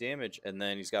without any damage, and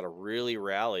then he's got to really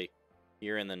rally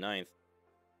here in the 9th.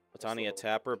 Otani a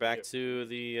tapper back to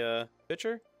the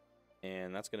pitcher,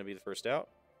 and that's going to be the first out.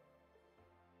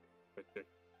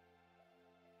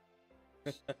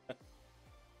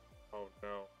 Oh,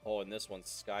 no. Oh, and this one's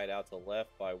skied out to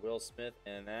left by Will Smith,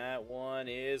 and that one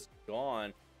is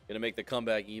gone. Going to make the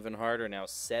comeback even harder now,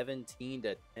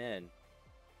 17-10. 37.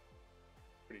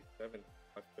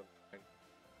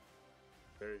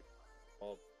 Very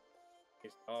ball.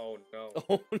 Oh, no.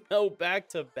 Oh, no,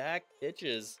 back-to-back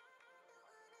pitches.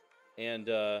 And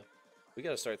we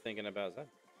got to start thinking about that.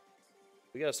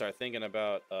 We got to start thinking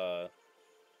about,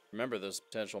 remember this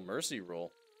potential mercy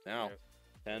rule now.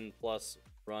 10-plus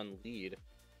run lead,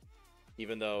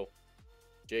 even though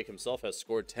Jake himself has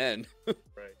scored 10. Right.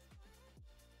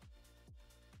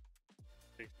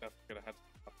 Jake's definitely going to have to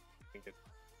stop and get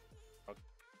out.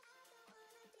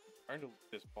 Trying to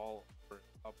lead this ball for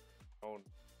up zone.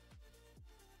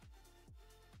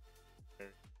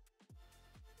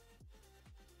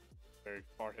 Very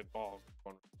far hit balls.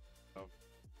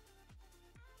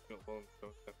 Alone, so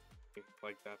definitely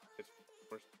like that. It's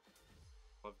first.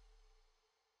 Love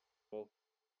both.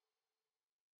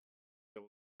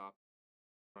 Stop.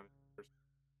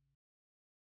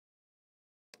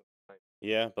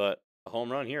 Yeah, but a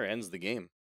home run here ends the game,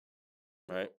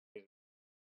 right? We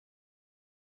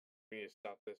need to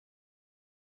stop this.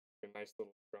 A nice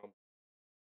little ground.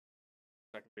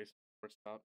 Second base,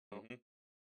 shortstop.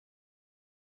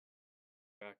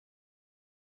 Back.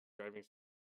 Driving.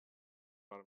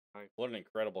 What an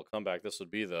incredible comeback this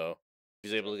would be, though. If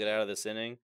he's able to get out of this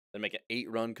inning, then make an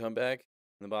 8-run comeback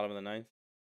in the bottom of the 9th.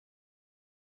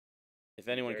 If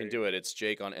anyone can do it, it's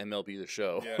Jake on MLB The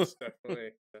Show. Yes,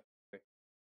 definitely.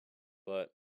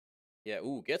 But, yeah,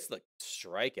 gets the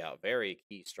strikeout. Very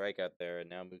key strikeout there. And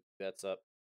now Mookie Betts up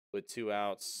with 2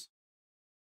 outs.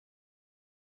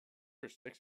 For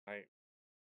 6 tonight,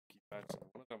 Mookie Betts,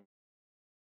 one of them.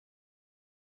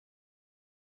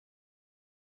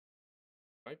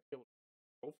 Might be able to,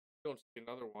 hopefully we don't see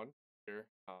another one here.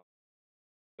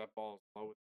 That ball is low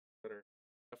with the hitter.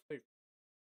 Definitely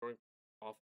throwing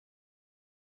off.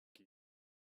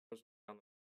 I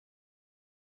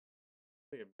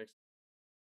think it makes.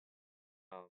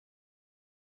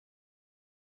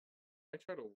 I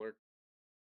try to lurk.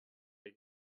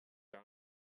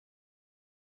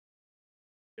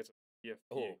 Gets a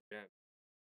PFP again.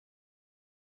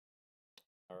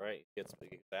 All right, gets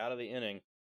out of the inning.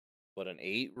 But an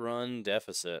 8-run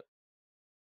deficit.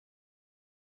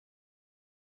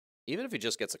 Even if he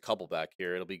just gets a couple back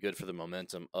here, it'll be good for the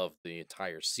momentum of the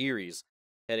entire series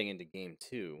heading into Game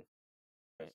 2.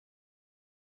 Right.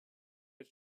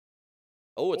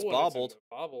 Oh, it's bobbled.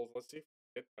 Bobbled. Let's see if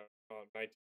we get that. 19.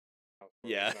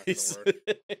 Yeah, he's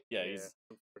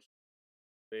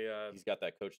They He's got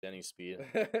that Coach Denny speed.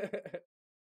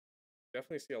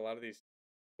 definitely see a lot of these.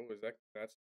 What was that?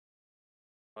 That's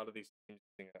a lot of these teams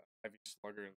using a heavy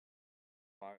slugger and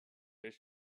fish.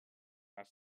 That's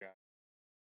the guy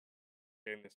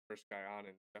getting this first guy on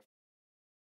and definitely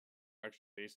extra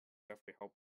base definitely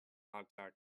help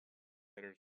contact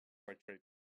hitters like trade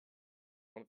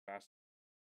one of the fastest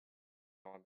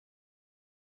on.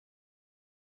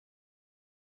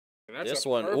 And that's This a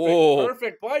one,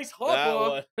 perfect Bryce that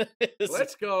Harper. one is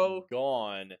Let's go.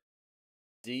 gone.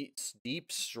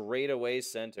 Deep straightaway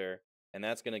center, and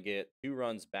that's gonna get 2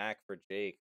 runs back for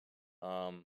Jake.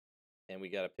 And we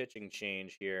got a pitching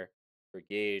change here for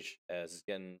Gage as he's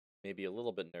getting maybe a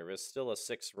little bit nervous. Still a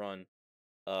 6-run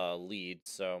lead,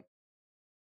 so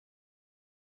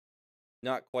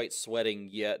not quite sweating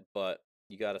yet, but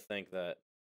you got to think that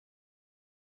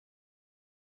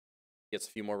gets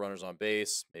a few more runners on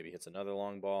base, maybe hits another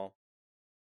long ball.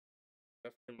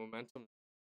 Definitely momentum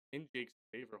in Jake's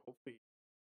favor. Hopefully he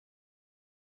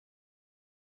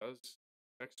does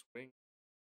next swing.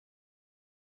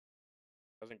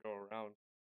 Doesn't go around.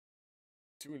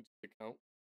 2 into the count.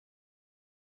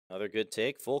 Another good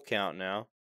take, full count now.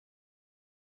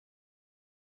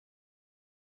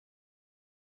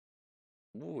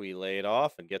 Ooh, he laid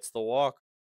off and gets the walk.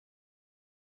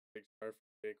 Big start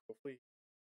for Jake. Hopefully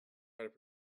try to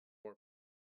more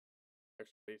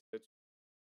extra base hits.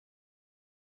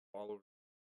 All over.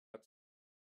 That's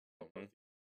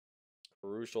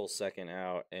Crucial second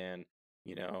out, and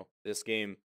you know this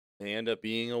game may end up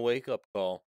being a wake-up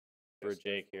call for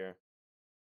Jake here.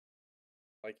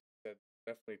 Like you said,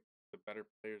 definitely the better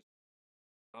players.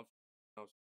 Hopefully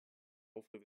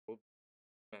they will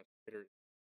be hitter.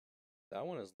 That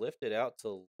one is lifted out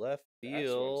to left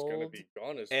field. That one's gonna be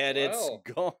gone as and well.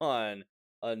 it's gone.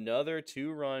 Another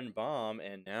 2-run bomb,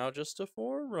 and now just a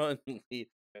 4-run lead.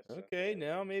 Yes, Okay,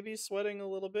 now maybe sweating a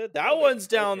little bit. That Another one's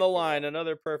down the perfect line. ball.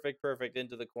 Another perfect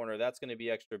into the corner. That's going to be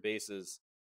extra bases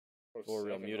for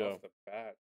Real 7 Muto. off the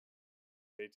bat.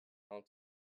 It's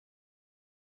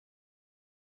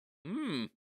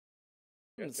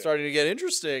starting to get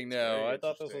interesting now. Very I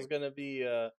thought this was interesting. going to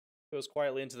be goes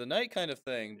quietly into the night kind of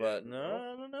thing, but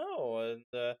no. And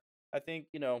I think,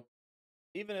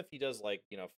 even if he does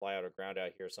fly out or ground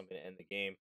out here or something to end the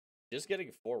game, just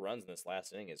getting 4 runs in this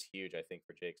last inning is huge, I think,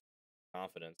 for Jake's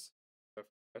confidence.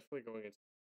 Definitely going into.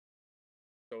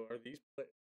 So are these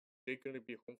Jake going to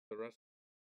be home for the rest of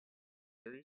the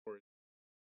series? Or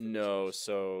no,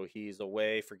 so he's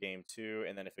away for game 2,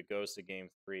 and then if it goes to game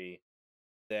 3,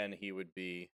 then he would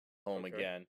be home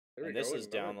again. And this is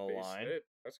down the line. Hit.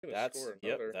 That's going to score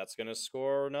another. Yep, that's going to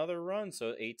score another run.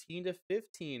 So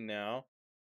 18-15 now.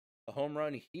 A home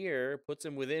run here puts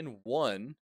him within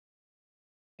 1.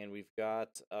 And we've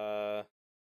got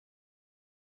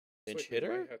pinch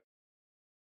hitter.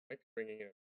 Mike bringing in.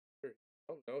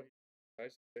 Oh no,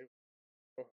 nice save.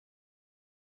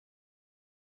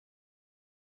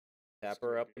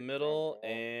 Tapper up the middle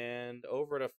and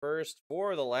over to first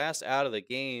for the last out of the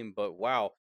game. But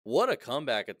wow, what a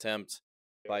comeback attempt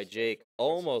by Jake.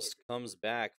 Almost comes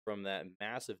back from that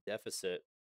massive deficit.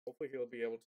 Hopefully he'll be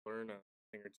able to learn a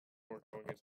thing or two before going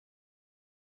into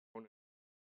opponent.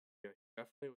 Yeah, he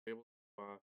definitely was able to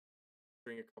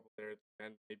bring a couple there,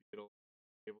 and maybe it'll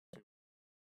be able to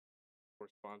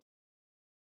correspond.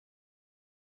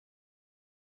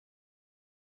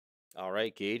 All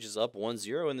right, Gage is up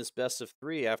 1-0 in this best of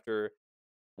 3 after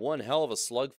one hell of a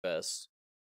slugfest.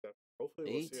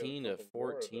 Hopefully we'll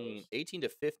 18-14.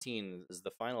 18-15 is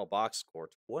the final box score.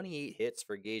 28 hits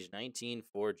for Gage, 19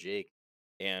 for Jake.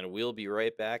 And we'll be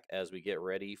right back as we get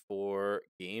ready for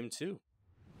game 2.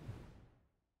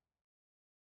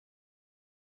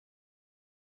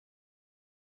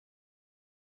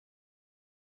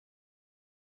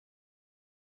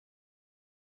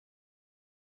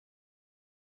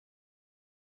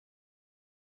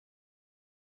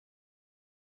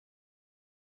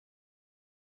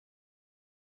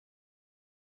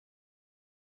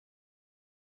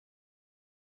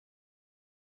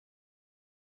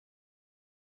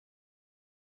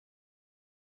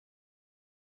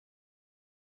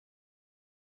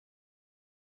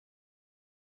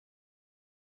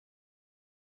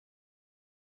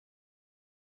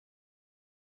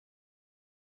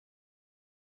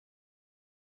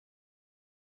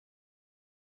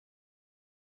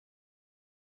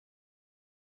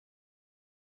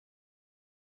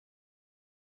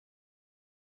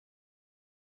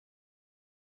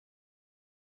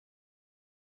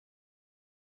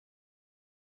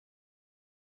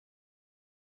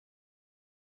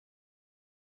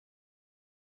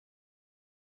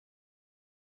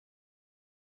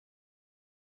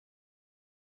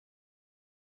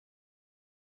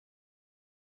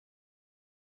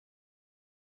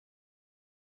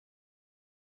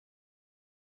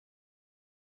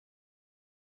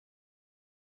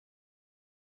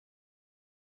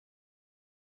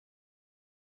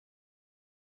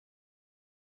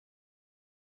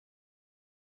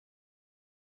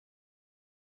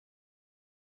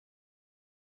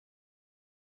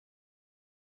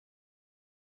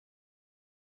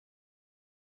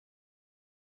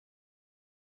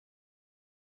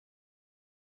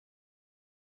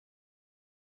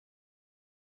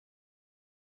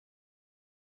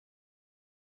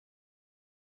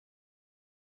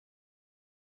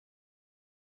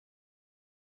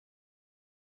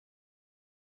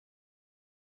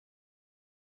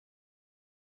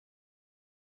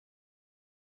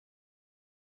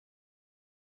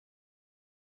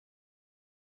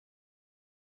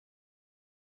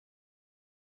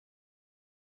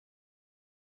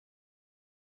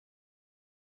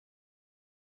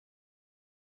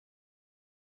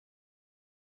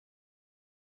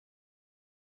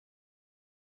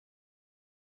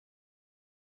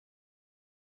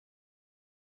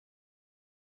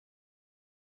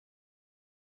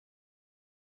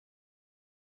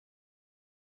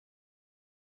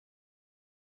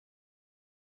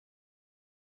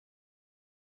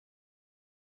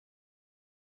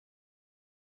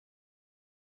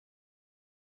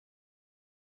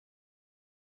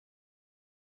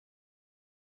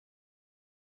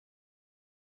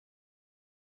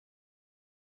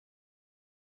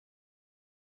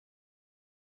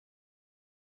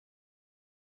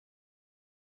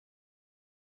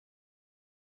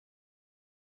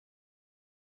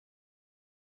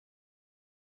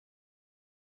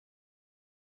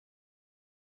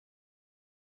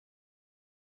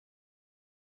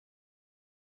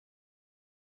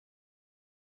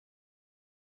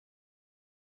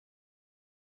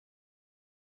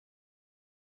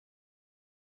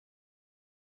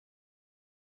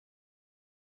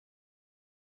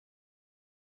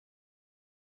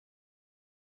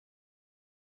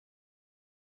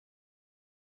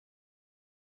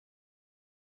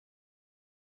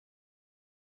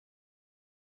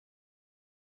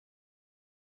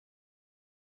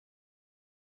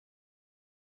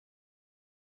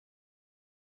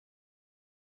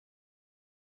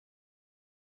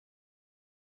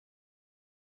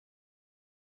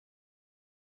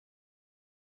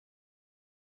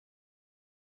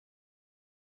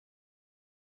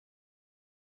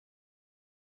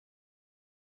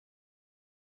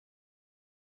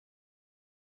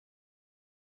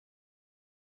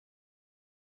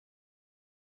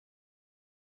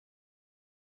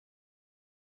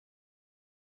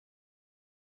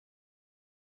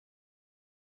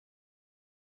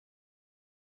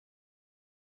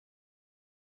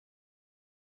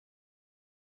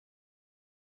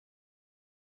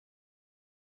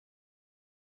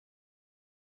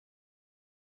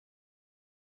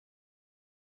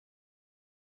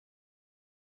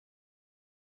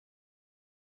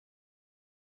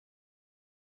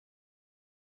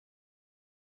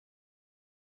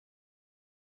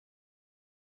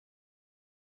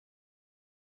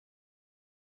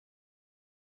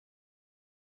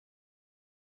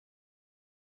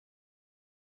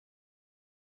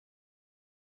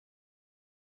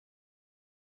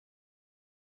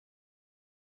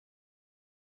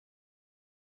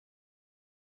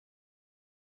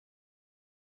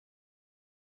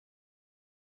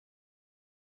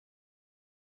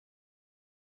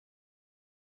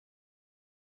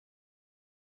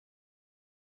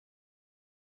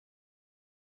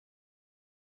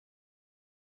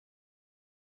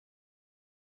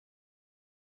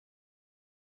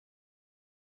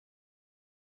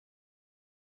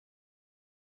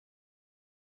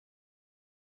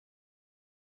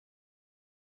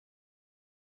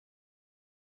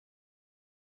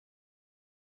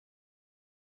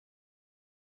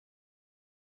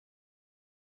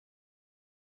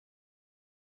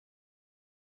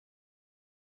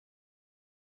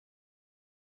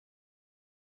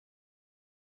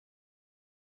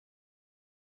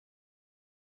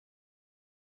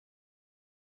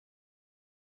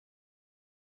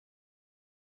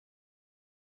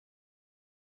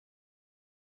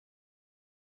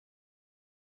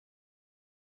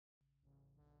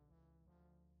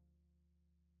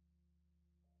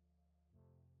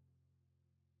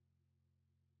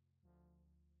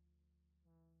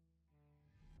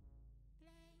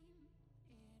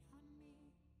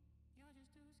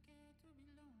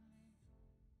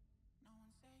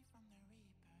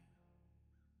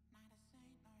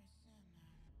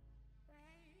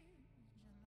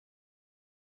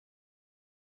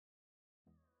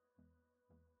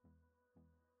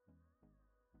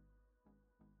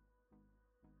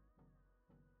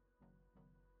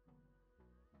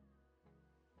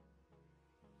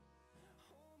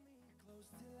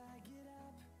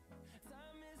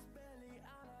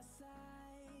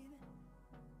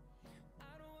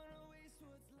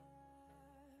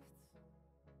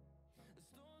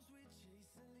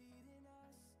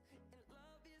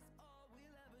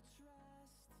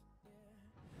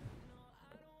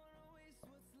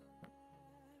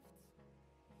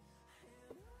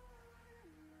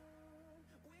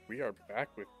 We are back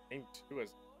with game 2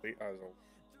 as a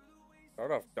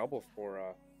start off double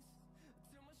for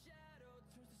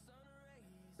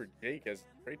Jake, as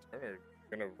Trey Turner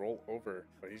gonna roll over,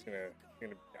 but he's gonna be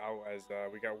out as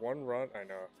we got one run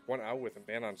and one out with a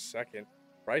man on second.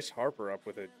 Bryce Harper up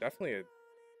with definitely a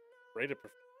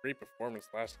great performance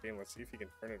last game. Let's see if he can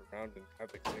turn it around and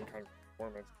have the same kind of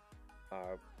performance.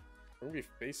 We're gonna be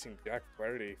facing Jack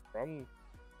Flaherty from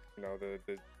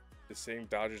the same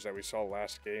Dodgers that we saw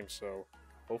last game, so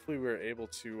hopefully we're able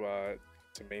to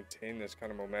maintain this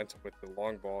kind of momentum with the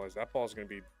long ball, as that ball is going to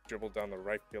be dribbled down the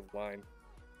right field line.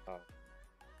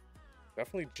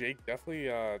 Jake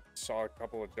saw a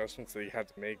couple adjustments that he had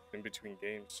to make in between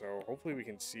games, so hopefully we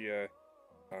can see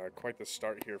quite the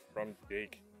start here from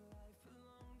Jake.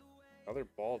 Another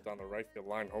ball down the right field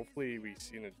line. Hopefully we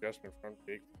see an adjustment from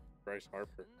Jake. Bryce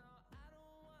Harper.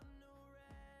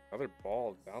 Another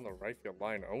ball down the right field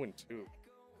line, 0-2.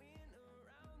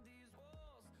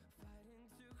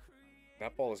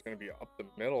 That ball is going to be up the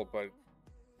middle, but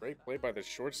great play by the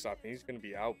shortstop. He's going to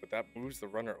be out, but that moves the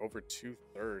runner over to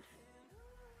third.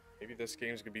 Maybe this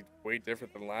game is going to be way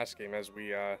different than last game, as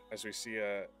we see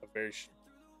a very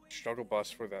struggle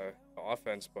bus for the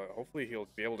offense, but hopefully he'll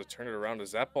be able to turn it around,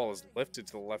 as that ball is lifted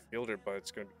to the left fielder, but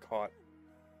it's going to be caught.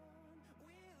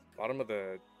 Bottom of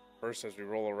the first as we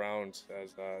roll around,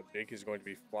 as Jake is going to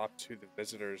be flopped to the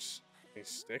visitors. He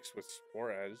sticks with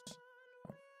Suarez.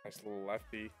 Nice little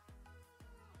lefty.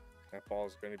 That ball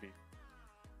is going to be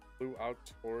flew out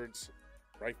towards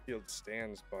right field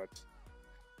stands, but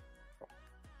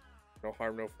no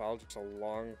harm, no foul. Just a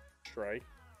long strike.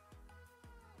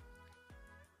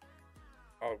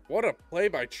 Oh, what a play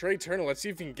by Trey Turner. Let's see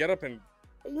if he can get up and...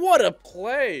 What a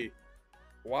play!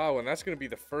 Wow, and that's going to be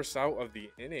the first out of the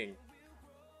inning.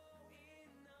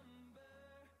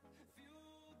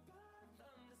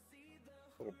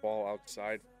 Little ball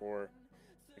outside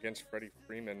against Freddie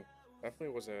Freeman.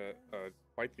 Definitely was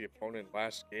quite the opponent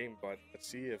last game, but let's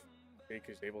see if Jake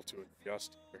is able to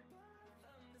adjust here.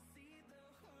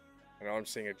 I know I'm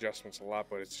saying adjustments a lot,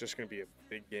 but it's just going to be a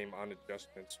big game on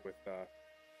adjustments with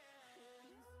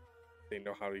they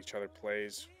know how each other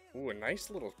plays. Ooh, a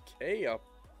nice little K up.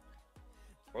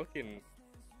 Looking.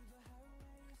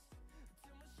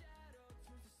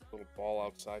 Little ball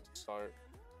outside to start.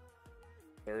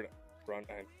 Third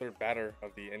batter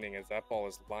of the inning, as that ball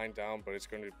is lined down, but it's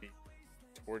going to be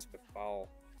towards the foul.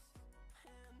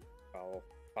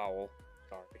 Sorry.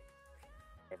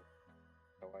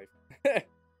 My life.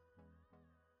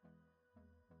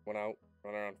 One out,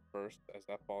 runner on first, as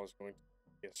that ball is going to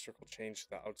be a circle change to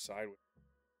the outside.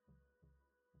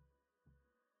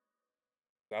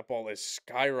 That ball is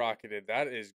skyrocketed. That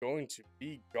is going to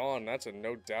be gone. That's a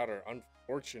no doubter.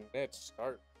 Unfortunate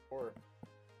start for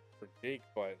Jake,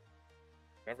 but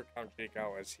never count Jake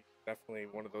out, as he's definitely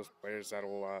one of those players that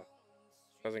will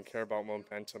doesn't care about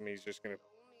momentum. He's just gonna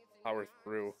power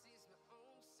through.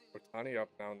 Otani up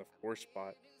now in the 4th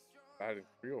spot. Batted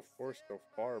 304 so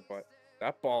far, but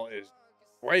that ball is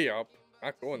way up.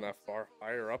 Not going that far.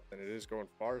 Higher up than it is going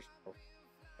far. So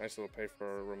nice little pay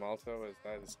for Romalto, as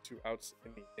that is 2 outs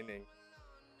in the inning.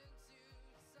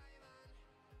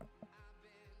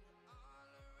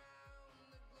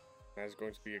 That is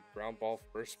going to be a ground ball,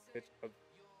 first pitch of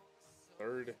the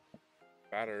third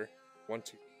batter.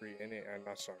 1-2-3 inning, and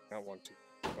not 1-2,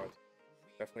 but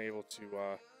definitely able to.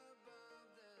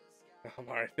 I'm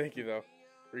all right, thank you though,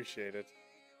 appreciate it.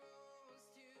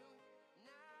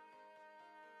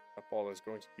 That ball is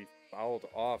going to be fouled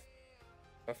off.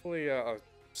 Definitely a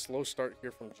slow start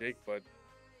here from Jake, but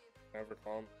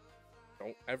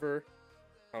don't ever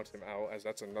count him out, as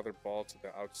that's another ball to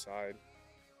the outside.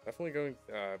 Definitely going,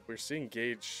 we're seeing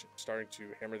Gage starting to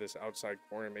hammer this outside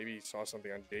corner. Maybe he saw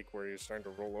something on Jake where he was starting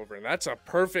to roll over, and that's a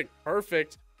perfect.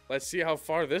 Let's see how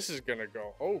far this is going to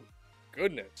go. Oh,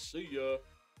 goodness. See ya.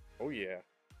 Oh, yeah.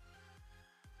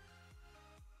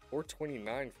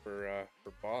 429 for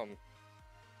Baum,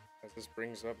 as this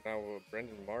brings up now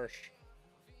Brendan Marsh.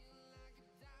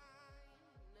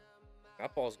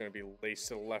 That ball is going to be laced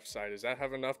to the left side. Does that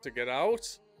have enough to get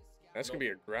out? That's going to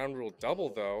be a ground rule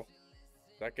double, though.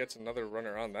 That gets another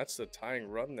runner on. That's the tying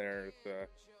run there. The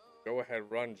go-ahead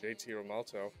run, JT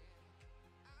Romalto.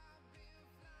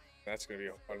 That's going to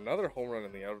be another home run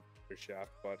in the outer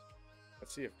shaft, but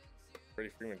let's see if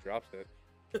Freddie Freeman drops it.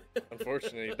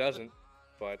 Unfortunately, he doesn't.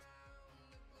 But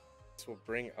this will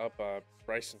bring up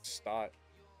Bryson Stott.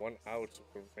 1 out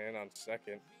with a man on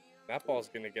second. That ball's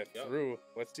going to get through.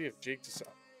 Let's see if Jake decides.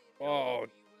 Oh.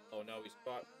 Oh, no, he's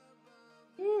caught.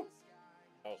 Woo.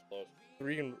 That was close.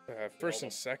 First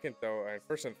and second, though, and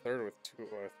first and third with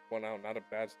 1 out. Not a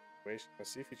bad situation.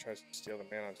 Let's see if he tries to steal the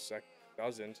man on second.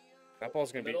 Doesn't. That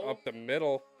ball's going to be up the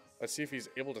middle. Let's see if he's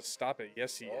able to stop it.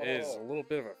 Yes, he is. A little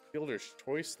bit of a fielder's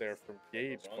choice there from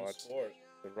Gage, but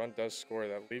the run does score.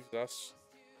 That leaves us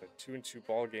a 2-2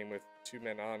 ball game with 2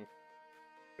 men on.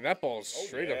 And that ball is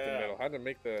straight up the middle. Had to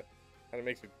make the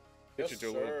pitcher do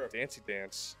a little dancey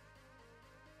dance.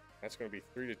 That's going to be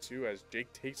 3-2 as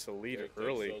Jake takes the lead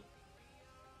early.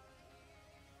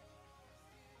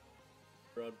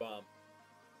 Run bomb.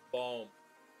 Boom.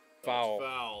 Foul.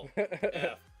 Foul.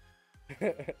 F.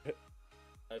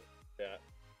 Yeah.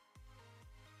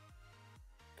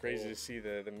 Crazy to see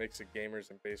the mix of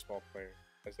gamers and baseball players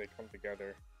as they come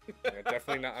together. You know,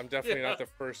 definitely not. I'm definitely not the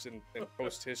first in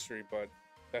post history, but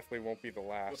definitely won't be the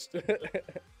last.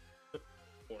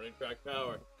 Morning track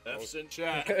power. F's in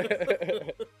chat.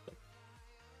 That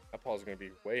ball's going to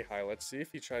be way high. Let's see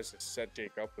if he tries to set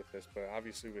Jake up with this, but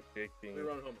obviously with Jake being We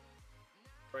run home.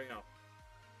 Right now.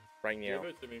 Right now. Give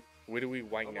it to me. Where do we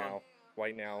white now?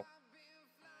 White now.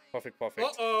 Perfect.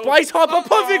 Uh-oh. Bryce Harper,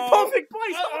 perfect.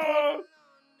 Bryce Harper.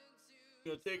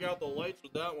 Gonna take out the lights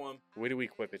with that one. Where do we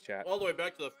quit the chat? All the way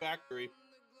back to the factory.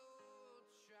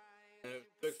 And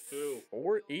it's 6-2.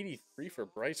 483 for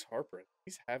Bryce Harper.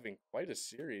 He's having quite a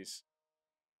series.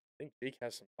 I think Jake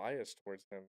has some bias towards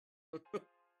him.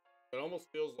 It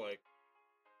almost feels like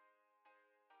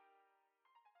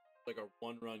a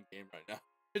one-run game right now.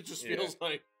 It just feels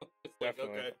like it's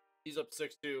definitely. Like, okay, he's up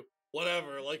 6-2.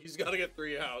 Whatever. Like, he's got to get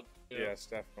 3 out. You know? Yes,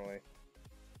 definitely.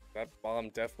 That bomb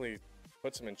definitely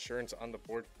put some insurance on the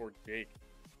board for Jake.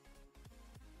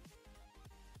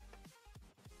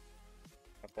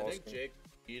 I think Jake's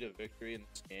key to victory in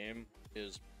this game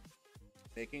is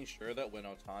making sure that when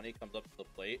Ohtani comes up to the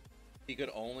plate, he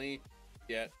could only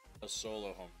get a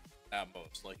solo home at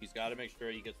most. Like, he's got to make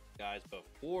sure he gets the guys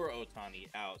before Ohtani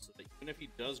out, so that even if he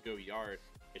does go yard,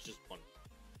 it's just one.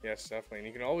 Yes, definitely. And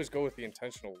you can always go with the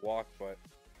intentional walk, but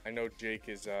I know Jake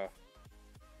is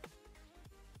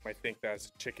might think that's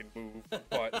a chicken move,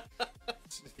 but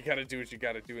you got to do what you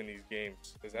got to do in these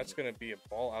games, because that's going to be a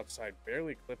ball outside,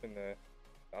 barely clipping the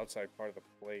outside part of the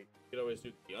plate. You could always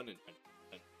do the unintentional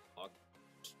walk.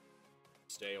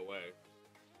 Stay away.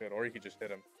 Good, or you could just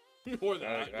hit him. Or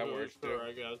that works sure, too.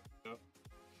 I guess. Yeah.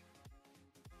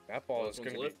 That ball is going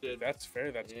to be lifted. That's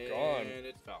fair. That's and gone. And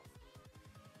it's foul.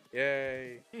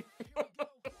 Yay.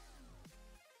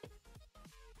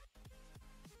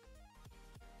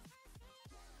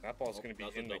 That ball's going to be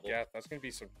in the gap. That's going to be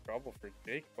some trouble for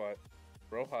Jake, but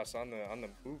Rojas on the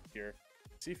move here.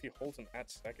 See if he holds him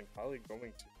at second. Probably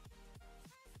going to.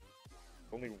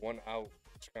 Only 1 out.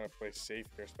 Just going to play safe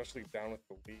here, especially down with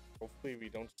the lead. Hopefully we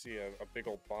don't see a big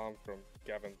old bomb from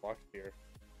Gavin Luck here.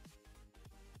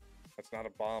 That's not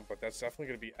a bomb, but that's definitely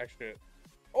going to be extra.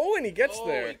 Oh, and he gets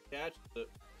there. He catches it.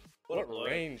 What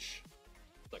range?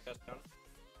 Like that's down.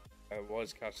 It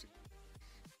was catching.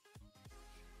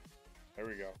 There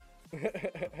we go.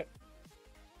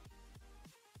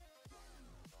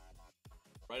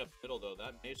 Right up middle, though.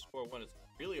 That may score one. It's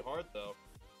really hard, though.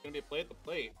 It's going to be a play at the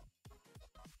plate.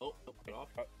 Oh, get off.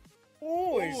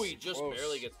 Oh, he just close.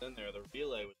 barely gets in there. The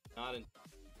relay was not in.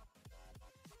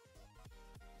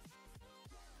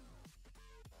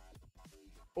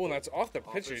 Oh, and that's off the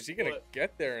pitcher. Is he going to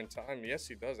get there in time? Yes,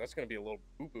 he does. That's going to be a little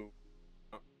boo-boo.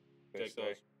 Jake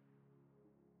does.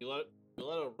 You let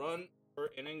a run per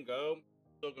inning go,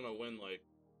 still going to win like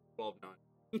 12-9.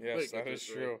 Yes, that is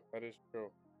true. That is true.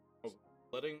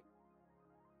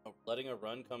 Letting a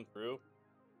run come through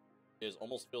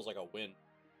almost feels like a win.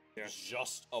 Yeah. It's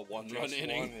just a one-run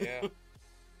inning. Yeah,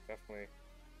 definitely.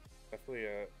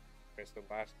 It's the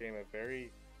last game, a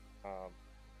very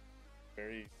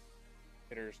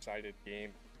hitter-sided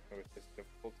game with this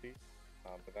difficulty.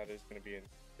 But that is going to be a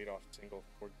leadoff single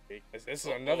for Jake. This is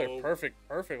another perfect.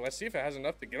 Let's see if it has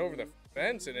enough to get over the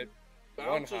fence, and it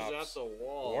bounces at the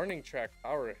wall. Warning track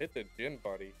power hit the gym,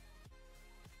 buddy.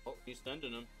 Oh, he's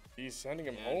sending him. He's sending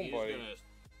him home, buddy. He's going to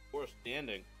score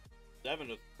standing.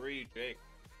 7-3, Jake.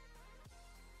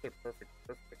 They're perfect.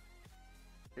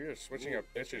 We are switching up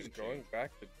pitchers, going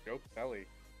back to Joe Kelly.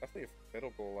 Definitely a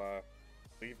formidable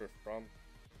reliever from.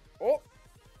 Oh,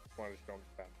 just wanted to show him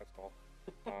that. That's all.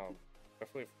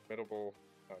 Definitely a formidable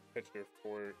pitcher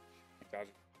for the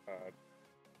Dodgers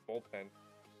bullpen.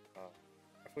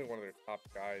 Definitely one of their top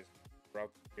guys.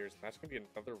 throughout the years. And that's going to be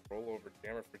another rollover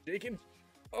jammer for Jake. And,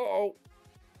 oh!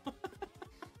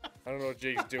 I don't know what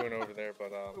Jake's doing over there,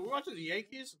 but... We're watching the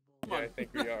Yankees? Come yeah, on. I think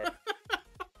we are.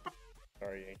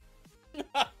 Sorry,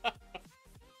 Yankees.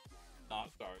 Not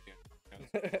sorry.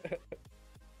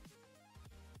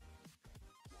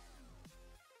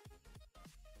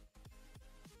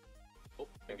 Oh,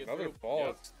 Another through. ball.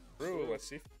 Yep. It's through. Let's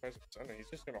see if he tries to send it. He's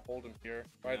just going to hold him here.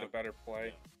 Probably the better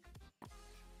play.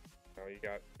 No, you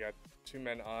got 2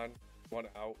 men on, 1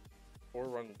 out,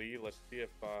 4-run lead. Let's see if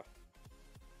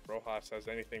Rojas has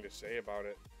anything to say about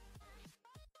it.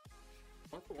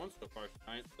 1 for 1 so far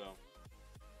tonight, so.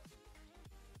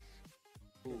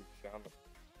 Ooh, down the.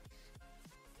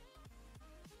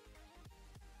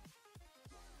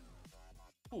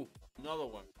 Ooh, another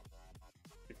one.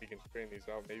 If he can straighten these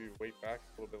out, maybe wait back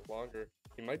a little bit longer.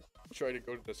 He might try to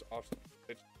go to this offset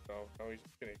pitch, though. No, he's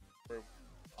just gonna throw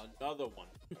Another one.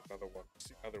 another one.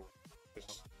 See, other one.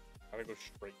 Just gotta go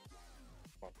straight.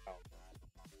 Come on, out.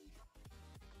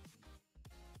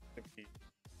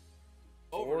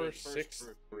 Over 4, his first 6,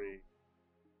 group. 3.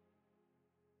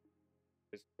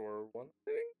 Is 4 1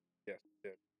 thing? Yes, it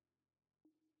did.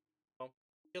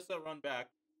 Guess that run back.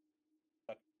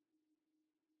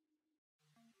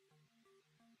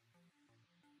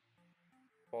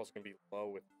 Ball's gonna be low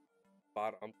with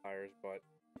spot umpires, but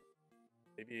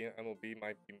maybe MLB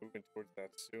might be moving towards that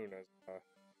soon, as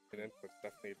an input's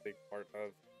definitely a big part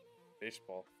of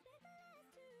baseball.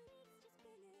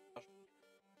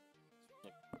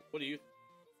 Like, what do you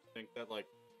think that like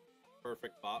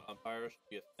perfect bot umpire should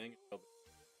be a thing?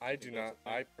 I do not. that's a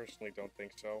thing? I personally don't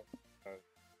think so.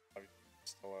 Obviously,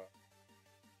 it's still a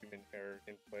human error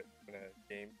input in a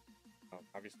game.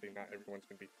 Obviously, not everyone's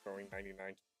gonna be throwing 99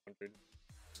 to 100.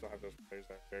 Still have those players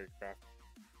that are very crafty.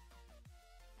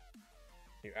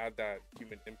 You add that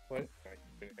human input, that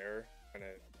human error, and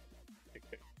it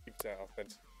keeps that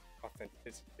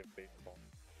authenticity of baseball.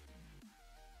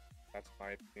 That's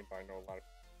my opinion, but I know a lot of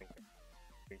people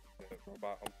think the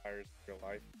robot umpires in real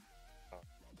life.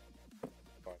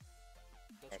 But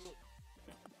That's really,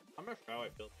 I'm not sure how I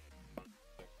feel.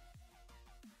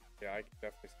 yeah, I can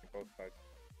definitely see both sides.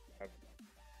 Have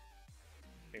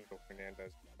Angel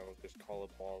Fernandez, just call a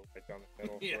ball right down the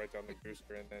middle, Yeah. right down the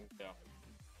booster, and then Yeah.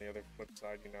 the other flip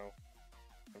side,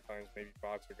 sometimes maybe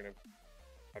bots are gonna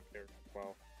have errors as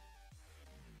well.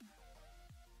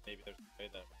 Maybe there's a way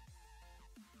that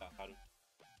how to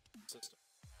system.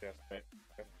 Yes, Right.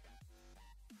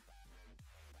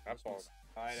 That ball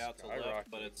Tied out to left,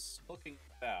 but it's looking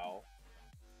foul.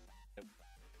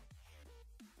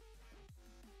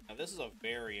 Now this is a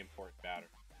very important batter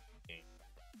game.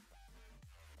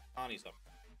 Connie's up,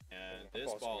 and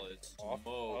this ball is off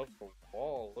smoked. the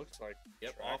wall. Looks like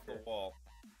Yep, tracker. off the wall.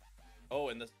 Oh,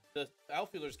 and the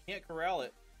outfielders can't corral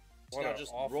it. It's What now a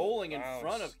just awful rolling in bounce.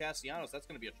 front of Castellanos. That's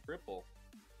going to be a triple.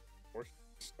 Worst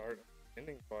start of the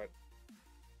inning, but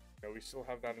we still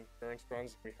have that insurance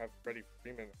runs. We have Freddie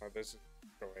Freeman. This is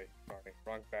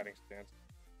wrong batting stance.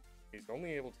 He's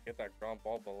only able to get that ground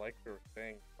ball, but like we were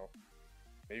saying,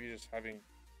 maybe just having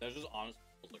That's just honest.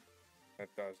 Like, that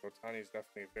does. Otani is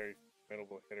definitely a very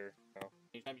formidable hitter now.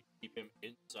 anytime you keep him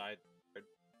inside,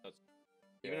 that's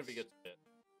even if he Yes. gets hit.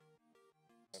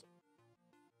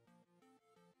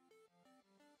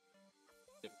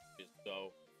 If he's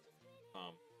so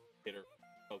hitter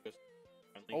focused.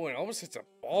 Friendly, Oh, and almost hits a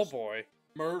ball Just- boy.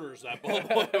 murders that ball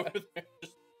boy over there.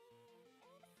 Just...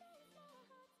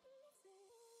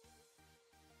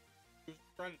 He was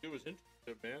trying to do his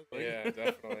internship, man. Like, Yeah,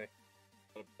 definitely.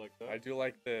 like that. I do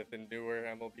like the newer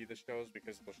MLB the shows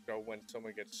because it'll show when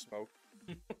someone gets smoked.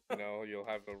 You'll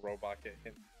have a robot get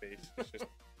hit in the face. It's just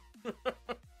so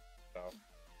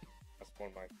that's one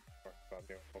of my parts about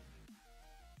doing it.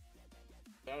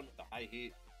 Got him with the high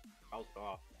heat. Housed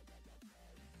off.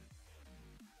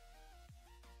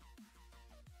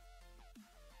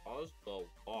 How's the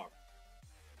walk?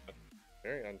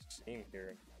 Very unseen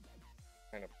here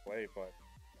kind of play, but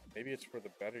maybe it's for the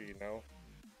better,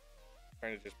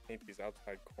 Trying to just paint these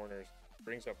outside corners.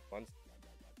 Brings up Munson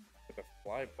with a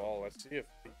fly ball. Let's see if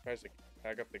he tries to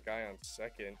tag up the guy on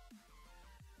second.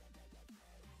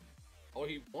 Oh,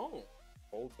 he won't.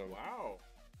 Holds him. Wow.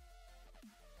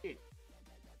 Hey,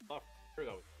 tough. Sure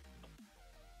that was,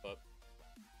 but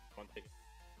one take.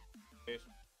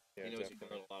 Yeah, He knows he can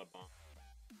definitely. hit a lot of bombs.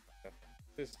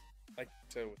 This, like I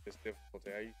said, with this difficulty,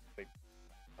 I used to think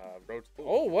road.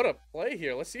 Oh, what a play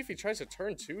here! Let's see if he tries to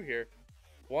turn 2 here.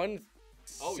 1,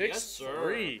 Oh, 6, yes, sir.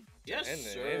 3. Yes, end the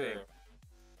sir. inning.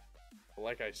 But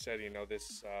like I said,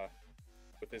 this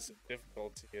with this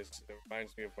difficulty, it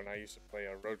reminds me of when I used to play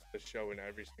Road to the Show, and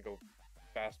every single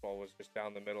fastball was just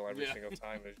down the middle every single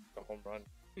time. It was just a home run.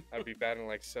 I'd be batting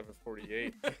like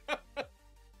 748.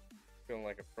 Feeling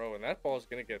like a pro. And that ball is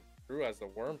going to get through as the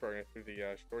worm burner through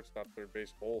the shortstop third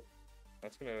base hole.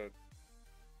 That's going to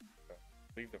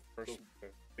leave the first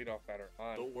leadoff batter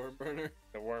on. The worm burner?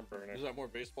 The worm burner. Is that more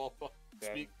baseball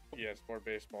speak? Yeah, it's more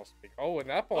baseball speak. Oh, and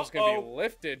that ball's going to be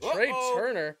lifted. Trey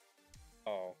Turner.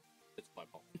 Oh. It's a fly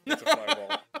ball. It's a fly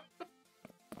ball.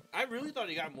 I really thought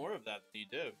he got more of that than he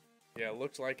did. Yeah, it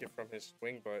looks like it from his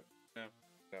swing, but no.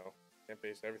 Can't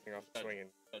base everything off the swing.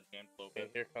 And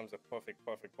here comes a perfect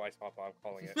vice hop. I'm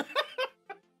calling it.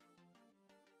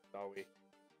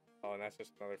 Oh, and that's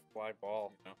just another fly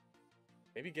ball. No.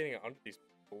 Maybe getting it under these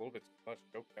a little bit too much.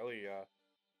 Joe Kelly,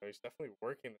 he's definitely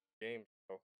working the game,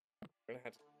 so we're gonna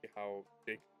have to see how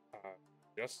Jake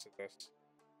adjusts to this.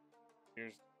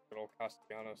 Here's good old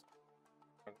Castellanos.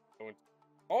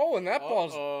 Oh, and that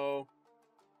ball's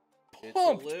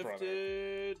pumped, it's lifted,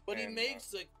 brother. but he makes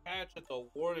the catch at the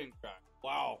warning track.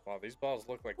 Wow. Wow, these balls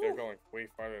look like they're going way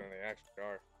farther than they actually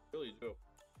are. Really do.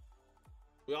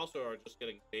 We also are just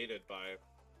getting baited by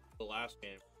the last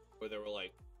game where there were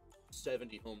like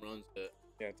 70 home runs hit.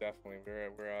 Yeah, definitely.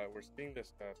 We're seeing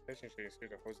this pitching change here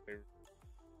to Jose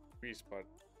Ruiz, but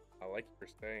like you were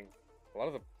saying, a lot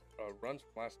of the runs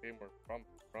from last game were from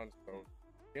runs, so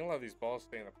seeing a lot of these balls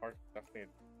stay in the park is definitely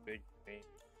a big thing.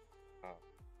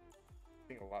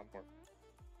 Seeing a lot more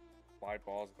fly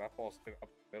balls. That ball's hit up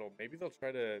the middle. Maybe they'll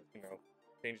try to,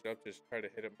 change it up, just try to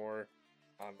hit it more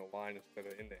on the line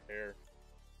instead of in the air,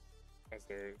 as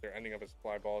they're ending up as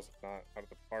fly balls, if not out of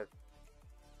the park.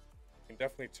 You can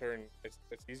definitely turn. It's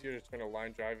easier to turn a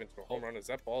line drive into a home run as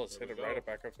that ball is hit it right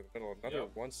back up to the middle. Another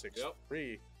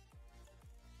 163.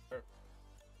 Sure.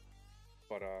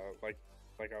 But like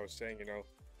I was saying,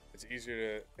 it's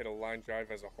easier to hit a line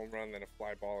drive as a home run than a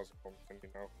fly ball as a home run.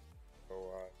 So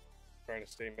trying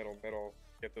to stay middle,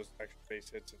 get those extra base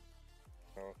hits, and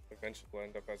eventually will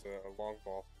end up as a long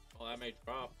ball. Well, that may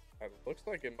drop. It looks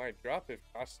like it might drop if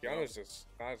Castellanos is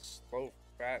not a slow,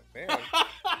 fat man.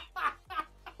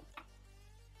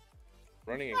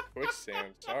 Running in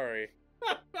quicksand, sorry.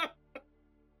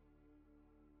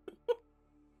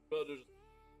 Well, there's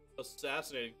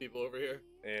assassinating people over here.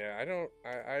 Yeah,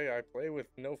 I play with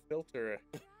no filter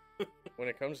when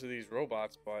it comes to these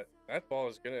robots, but that ball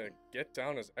is going to get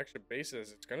down as extra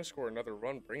bases. It's going to score another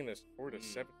run, bringing this forward to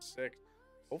 7-6.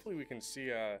 Hopefully we can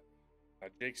see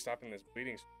Jake stopping this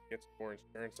bleeding so he gets more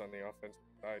insurance on the offensive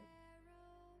side.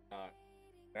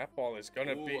 That ball is going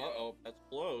to be... Uh-oh, that's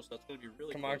close. That's going to be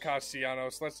really Come close. on,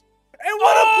 Castellanos. Let's... And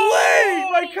what a play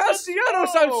by Castellanos!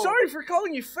 I'm sorry for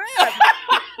calling you fat.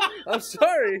 I'm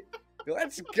sorry.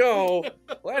 Let's go.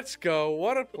 Let's go.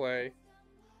 What a play.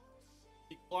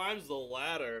 He climbs the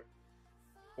ladder.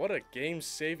 What a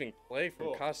game-saving play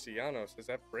from Castellanos as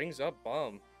that brings up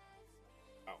Baum.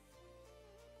 Wow.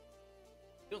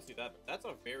 You don't see that, but that's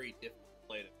a very difficult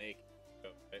play to make.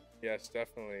 Right? Yes,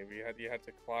 definitely. You had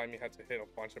to climb. You had to hit a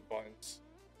bunch of buttons.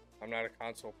 I'm not a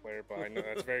console player, but I know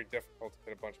that's very difficult to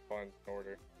hit a bunch of buttons in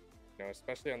order.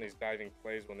 Especially on these diving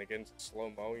plays when they get into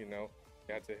slow-mo, you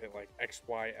have to hit like X,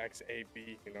 Y, X, A,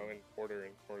 B, in order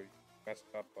and before you mess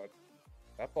it up. But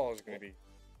that ball is going to be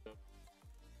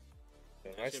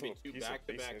a nice little piece of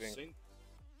base hitting.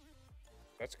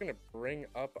 That's going to bring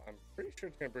up, I'm pretty sure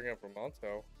it's going to bring up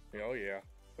Ramonto. Oh yeah,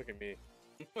 look at me.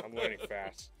 I'm learning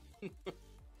fast.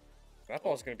 That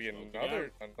ball's going to be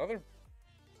another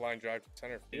line drive to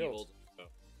center field.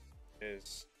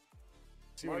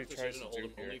 See what he tries to do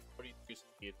here. Only 43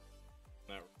 speed.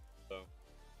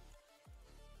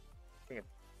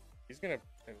 He's gonna.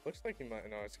 It looks like he might.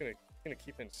 No, it's gonna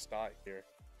keep in Stott here.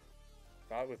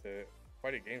 Stott with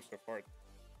quite a game so far.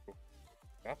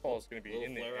 That ball is gonna be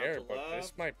in the air, but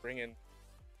this might bring in.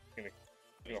 He's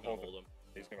gonna hold him.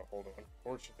 He's gonna hold him.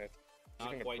 Unfortunate. He's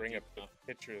gonna bring up the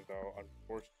pitcher though.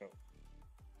 Unfortunately.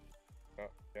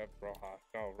 Yep, Rojas.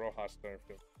 No, Rojas center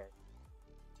field. Sorry.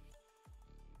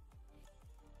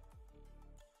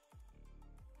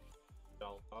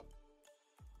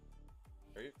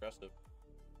 Very aggressive.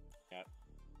 Yeah.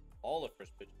 All the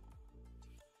first pitch.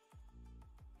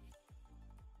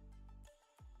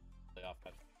 Playoff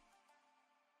catch.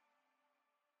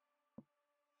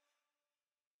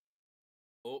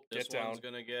 Oh, this one's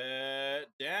gonna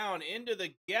get down into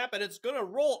the gap, and it's gonna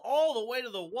roll all the way to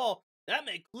the wall. That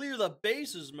may clear the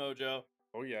bases, Mojo.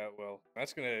 Oh yeah, well,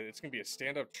 it's gonna be a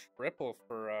stand-up triple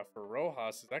for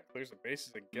Rojas as that clears the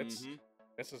bases and gets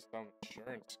some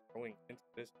insurance going into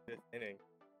this 5th inning.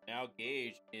 Now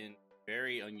Gage in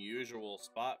very unusual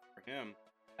spot for him,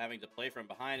 having to play from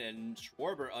behind, and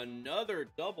Schwarber another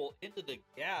double into the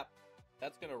gap.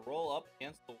 That's gonna roll up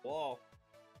against the wall.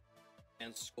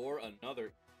 and score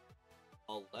another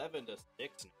 11-6.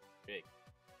 Jake.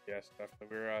 Yes,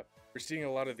 definitely. We're seeing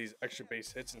a lot of these extra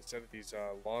base hits instead of these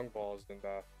long balls, and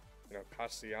you know,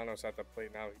 Castellanos at the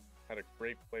plate now. He had a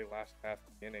great play last half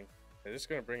of the inning. They're just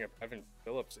going to bring up Evan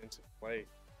Phillips into play.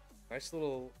 Nice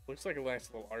little, looks like a nice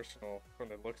little arsenal from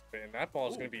the looks of it, and that ball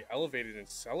is going to be elevated and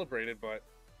celebrated, but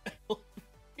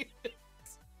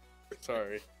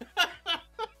sorry.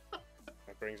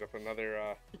 That brings up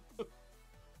another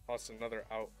toss another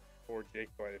out for Jake,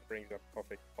 but it brings up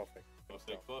perfect. Perfect.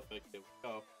 Here we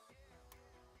go.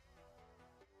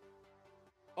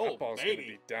 That ball's going to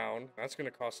be down. That's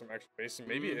going to cost some extra base, and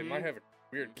maybe it might have a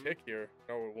weird kick here.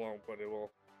 No, it won't, but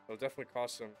it'll definitely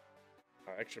cost some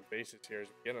extra bases here as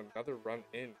we get another run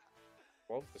in.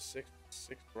 12-6,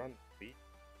 6-run lead.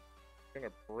 Going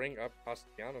to bring up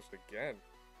Castellanos again.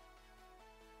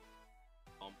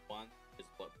 One is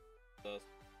what does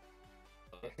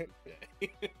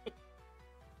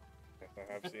Yes,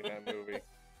 I have seen that movie.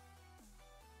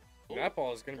 That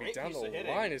ball is going to be down the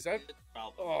line. Is that?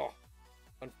 Oh,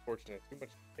 unfortunate. Too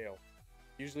much tail.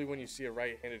 Usually when you see a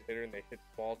right-handed hitter and they hit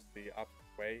the ball to the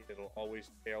opposite way, it'll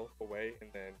always tail away, and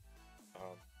then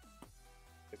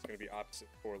it's going to be opposite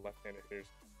for left-handed hitters.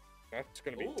 That's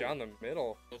going to be down the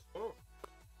middle.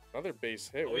 Another base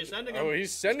hit. Oh, he's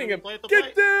sending him.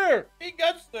 Get there! He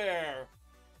gets there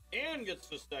and gets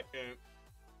to second.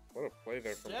 What a play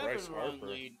there from Bryce Harper. 7-run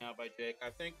lead now by Jake. I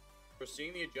think we're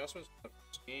seeing the adjustments in the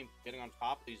first game, getting on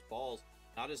top of these balls.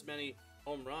 Not as many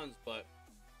home runs, but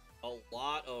a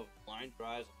lot of line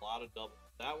drives, a lot of doubles.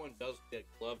 That one does get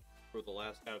gloved for the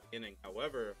last half inning.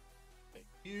 However, a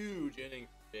huge inning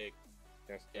for Jake.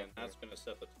 Yes, and that's going to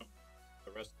set the tone for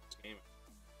the rest of this game.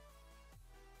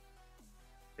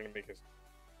 We're going to make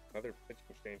another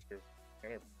pitching change here.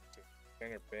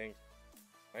 Tanner Banks.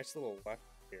 Nice little left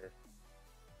here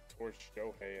towards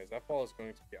Shohei, as that ball is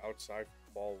going to be outside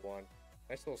for ball one.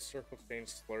 Nice little circle change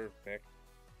slurve mix.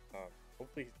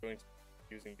 Hopefully he's going to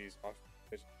be using these off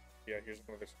pitches. Yeah, here's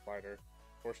another slider.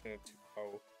 Forcing it to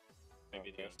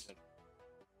maybe the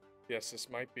yes, this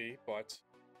might be, but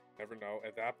never know.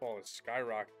 And that ball is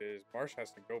skyrocketed. Marsh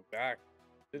has to go back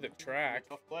to the track.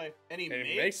 Tough play. And he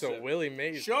makes a Willie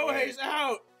Mays Shohei's play.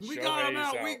 out. We got him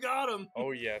out. We got him.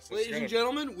 Oh, yes. Ladies and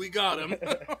gentlemen, we got him.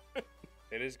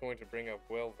 It is going to bring up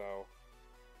Will, though.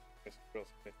 Mr. Will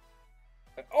Smith.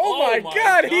 Oh my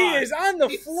God, he is on the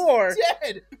floor.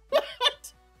 Dead.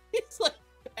 What? He's like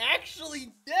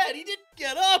actually dead. He didn't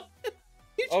get up.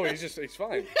 He's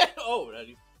fine.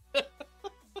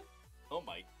 Oh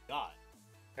my God.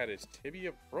 Had his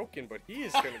tibia broken, but he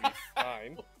is going to be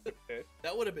fine.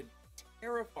 That would have been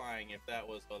terrifying if that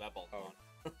was. Oh, that ball's gone.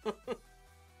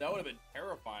 That would have been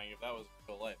terrifying if that was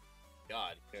real life.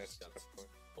 God. Yes.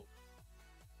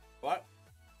 But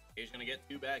he's going to get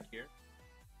two back here.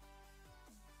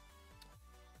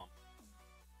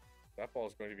 That ball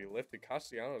is going to be lifted.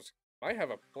 Castellanos might have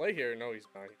a play here. No, he's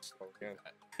not. He's slow again.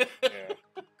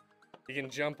 Yeah. He can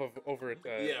jump over an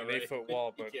 8-foot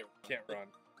wall, but can't run.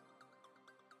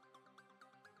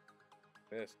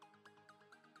 This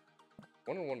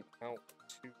 1-1 count.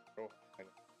 2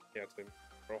 Rojas. Yeah, it's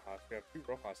Rojas. We have 2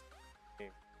 Rojas in the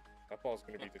game. That ball is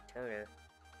going to be to Turner.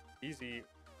 Easy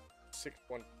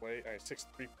 6-1 play. 6-3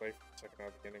 play for the second half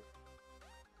of the inning.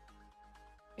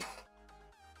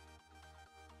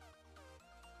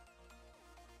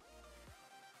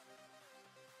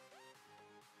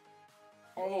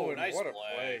 Oh, nice what a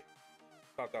play!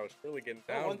 Thought that was really getting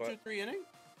down, 1-2-3 inning.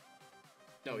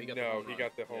 No, he got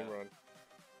the home run.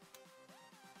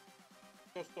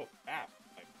 Goes so fast.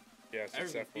 Like, yes,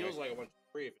 everything feels like a 1-2-3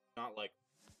 if it's not like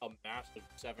a massive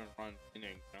 7-run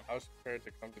inning. You know? I was prepared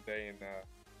to come today and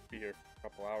be here for a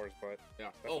couple hours, but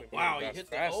oh wow, he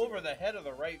hits it over the head of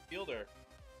the right fielder,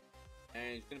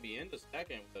 and he's gonna be into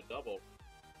second with a double.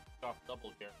 Off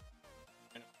double here.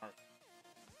 And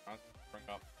bring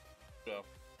up. So.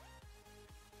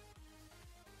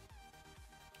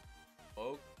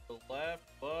 Poke to the left,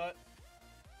 but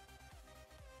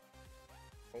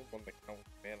hold on the count,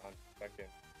 man, on second.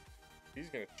 He's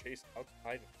gonna chase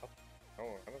outside and up.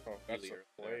 Oh, I don't know if that's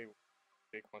a play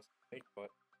Jake wants to make, but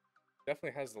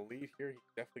definitely has the lead here. He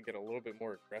can definitely get a little bit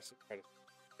more aggressive, try to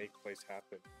make plays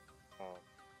happen.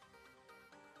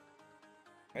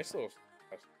 Nice little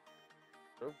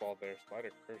curveball there,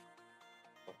 slider curve.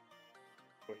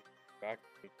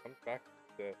 He comes back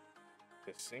to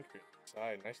the sinker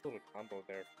side. Nice little combo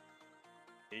there.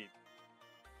 8.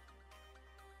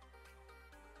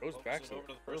 Goes back to over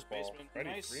to the first baseman.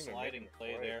 Nice Freeman sliding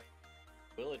play there.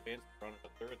 Will advance in front of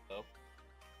the third though.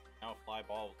 Now a fly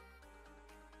ball.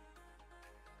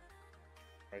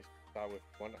 Nice shot with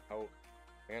 1 out.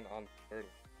 and on third.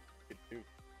 Good dude.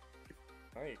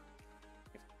 Nice.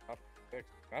 Top six.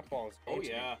 That ball is going to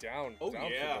be down to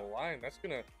the line. That's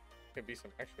gonna be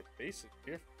some extra bases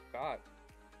here for Scott.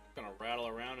 Gonna rattle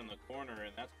around in the corner,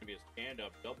 and that's gonna be a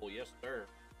stand-up double. Yes, sir.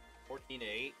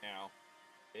 14-8 now.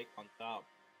 Jake on top.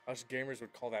 Us gamers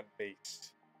would call that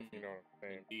base. You know what I'm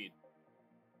saying? Indeed.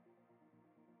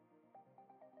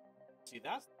 See,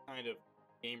 that's the kind of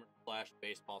gamer /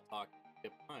 baseball talk you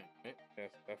get behind, right?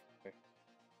 Yes, definitely.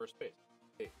 First base.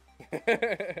 Hey.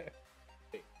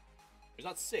 Hey. He's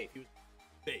not safe. He was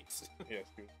base. Yes,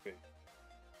 he was base.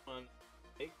 One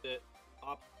takes it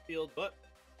off the field, but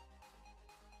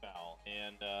foul.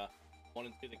 And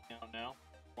 1-2 the count now.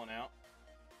 1 out.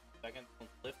 Second one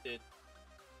lifted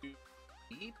to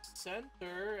deep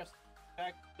center.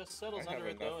 Back just settles under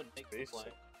it though and makes the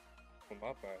play. Him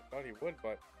up. I thought he would,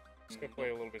 but he's gonna play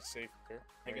a little bit safe here.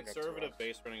 And conservative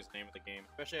base running is the name of the game,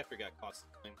 especially after he got caught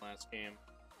stealing last game.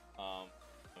 You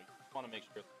want to make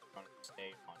sure that the runners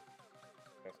stay on.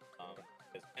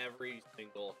 Because every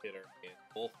single hitter in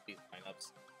both of these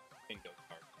lineups can go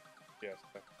hard. Yes,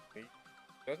 definitely.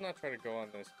 Does not try to go on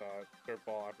this third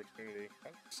ball opportunity.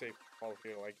 Kind of safe ball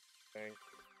here, like you're saying.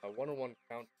 1-1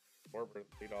 count. Barber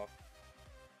lead off.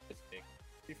 It's big.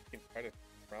 See if he can try to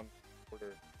round the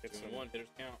quarter. Get some 1 hitters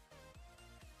count.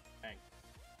 Bang.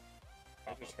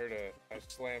 I just heard a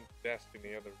slammed desk in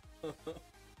the other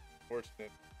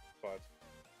fortunate, but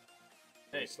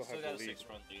hey, we still have got the a lead.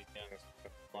 6-run lead. Yeah. Yes,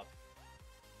 Lots.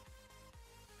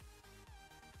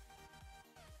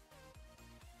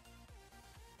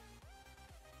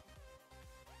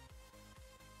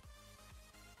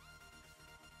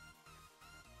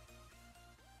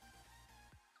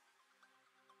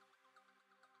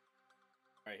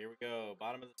 All right, here we go.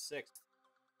 Bottom of the 6th.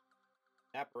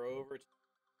 Tapper over to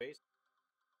base.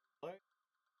 Play.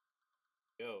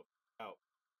 Go. Out.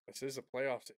 This is a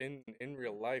playoffs in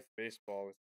real life baseball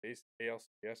with base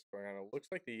ALCS going on. It looks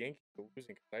like the Yankees are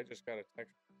losing because I just got a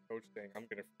text from the coach saying I'm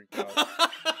gonna freak out.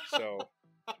 So,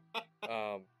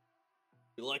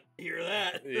 you like to hear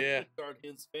that? Yeah.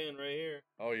 Guardians fan right here.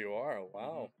 Oh, you are?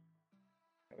 Wow.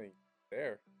 I think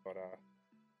there, but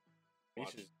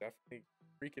Misha's definitely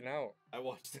freaking out. I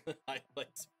watched the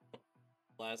highlights from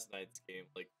last night's game.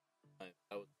 Like,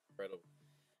 that was incredible.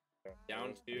 Yeah,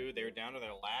 they were down to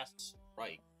their last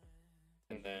strike,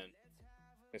 and then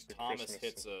Mr. Thomas Christmas.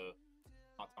 hits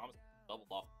Thomas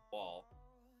doubled off the wall,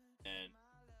 and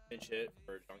pinch hit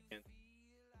for John Kent.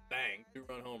 Bang,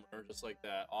 2-run homer just like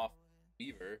that off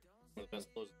Beaver, one of the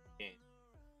best closers in the game.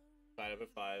 Tied up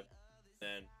at 5,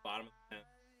 then bottom of the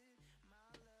 10th,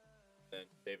 then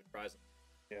David tries him.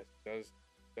 Yes,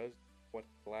 does what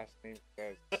the last name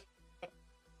says.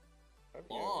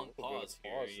 Long pause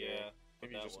here, yeah.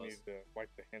 Maybe you just need to wipe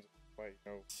the hands of the fight.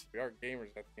 You know, we are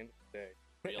gamers at the end of the day.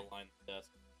 Realign the desk.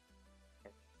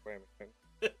 Slam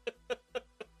it.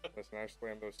 Listen, I've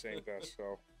slammed those same desks,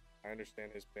 so I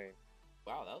understand his pain.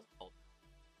 Wow, that was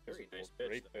a very nice pitch.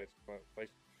 Great pitch, but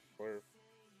like swerve.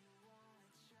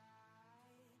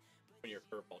 When your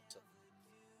curveball.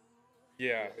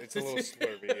 Yeah, it's a little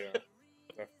slurvy, yeah.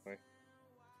 Definitely.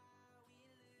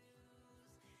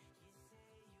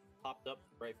 Popped up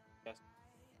right from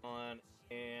the on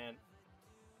and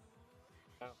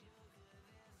out.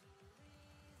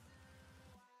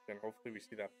 And hopefully we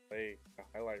see that play, the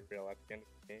highlight reel at the end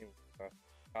of the game.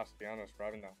 Castellanos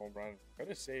driving that home run could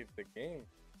have saved the game.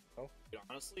 Oh. Dude,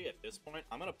 honestly, at this point,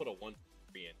 I'm gonna put a 1-2-3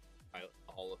 in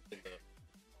all of the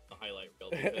highlight reel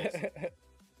because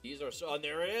these are so. And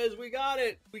there it is. We got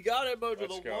it. We got it, Mojo.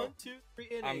 Let's the go.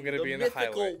 1-2-3 inning. I'm gonna be in the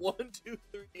highlight. 1-2-3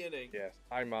 inning. Yes.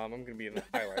 Hi, Mom. I'm gonna be in the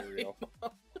highlight reel.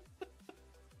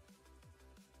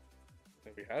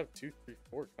 And we have 2, 3,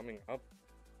 4 coming up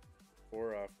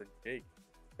for Jake.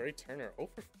 Trey Turner 0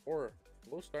 for 4.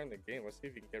 Low start in the game. Let's see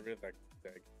if he can get rid of that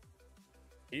egg.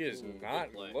 He is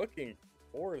not looking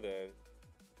for the.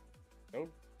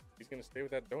 Nope. He's gonna stay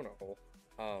with that donut hole.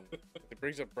 It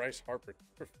brings up Bryce Harper 2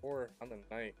 for 4 on the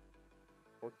night.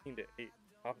 14-8.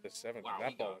 Top of the 7th. Wow,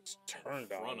 that ball is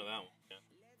turned on. Front of that one. Yeah.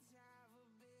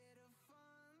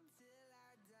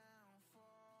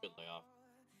 Good layoff.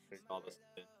 Saw this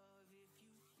spin.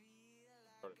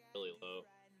 Started really low.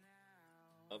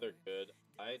 Another good.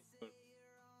 I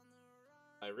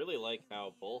really like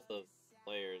how both of the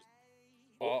players.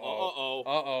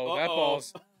 That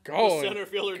ball's going. The center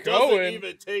fielder doesn't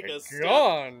even take a step.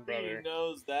 Gone, brother. He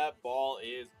knows that ball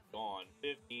is gone.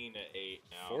 15-8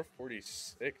 now.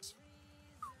 446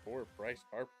 for Bryce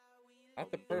Harper.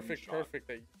 Not the perfect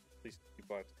that you please see,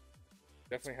 but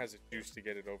definitely has a juice to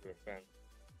get it over the fence.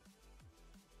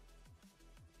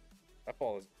 That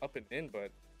ball is up and in,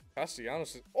 but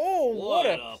Castellanos is. Oh, what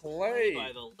a play!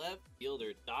 By the left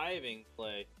fielder, diving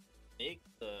play, make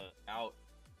the out,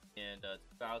 and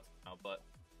 2 outs now. But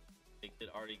they did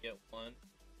already get one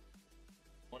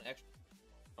extra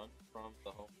run from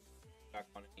the home back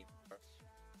on a team.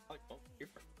 I like home here.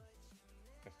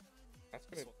 That's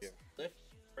gonna be a lift.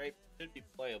 Right, should be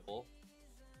playable,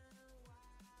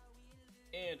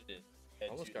 and it is.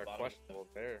 Almost got questionable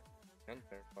there,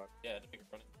 but yeah, to make a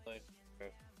running play.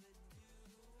 Okay.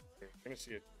 We're gonna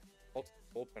see a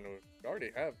ultimate bullpen. We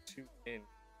already have 2 in.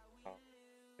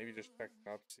 Maybe just checking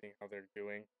out, seeing how they're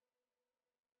doing.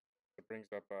 It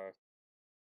brings up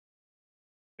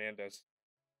Hernandez,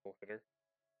 full hitter.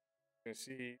 You can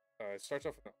see it starts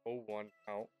off with an 0-1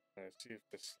 count. See if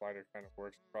this slider kind of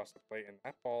works across the plate, and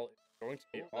that ball is going to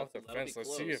be off the fence.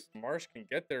 Let's see if Marsh can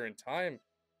get there in time.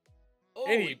 Oh,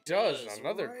 and he does.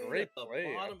 Another right great at the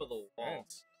play. Bottom of the wall.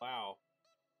 Wow.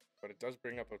 But it does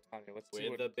bring up Otani. Let's see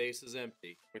with what the base is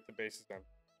empty. With the bases empty.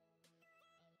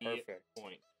 Perfect.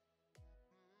 Point.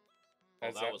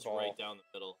 As that was ball right down the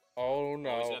middle. Oh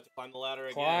no! He's gonna have to climb the ladder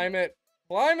again.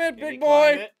 Climb it, Can big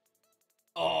boy! it?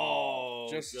 Oh,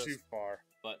 just too far.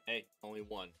 But hey, only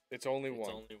one. It's only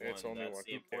one. It's only one. That's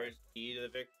the important key to the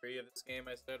victory of this game.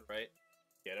 I said right.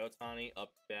 Get Otani up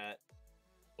to bat.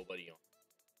 Nobody on.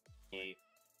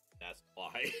 That's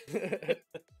why.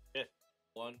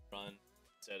 1 run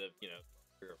instead of 0.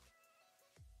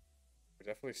 We're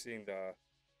definitely seeing the.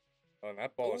 And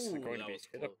that ball is going to be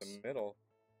hit up the middle.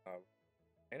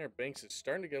 Tanner Banks is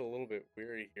starting to get a little bit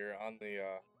weary here on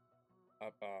the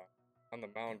on the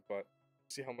mound, but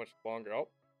see how much longer. Oh,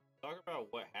 talk about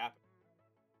what happened.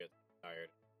 Get tired.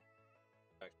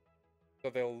 So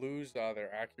they'll lose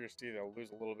their accuracy. They'll lose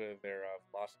a little bit of their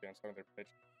velocity on some of their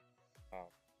pitches.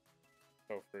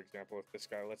 So, for example, if this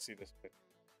guy, let's see this pitch.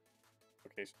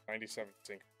 Okay, so 97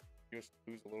 sinker. He was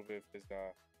lose a little bit of his.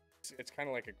 It's kind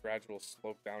of like a gradual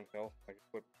slope downhill, like a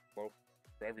slip slope.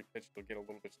 For every pitch, they'll get a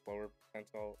little bit slower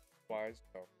percentile wise.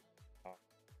 So,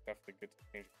 definitely good to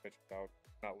change the pitch without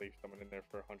not leave someone in there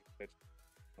for 100 pitches,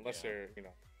 unless they're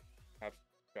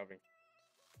absolutely shoving.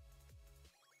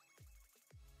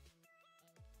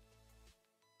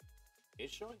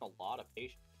 It's showing a lot of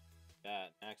patience.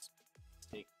 Next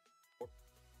mistake.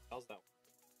 How's that one?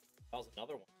 That was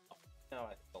another one. No,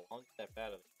 I think the longest step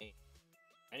out of the game.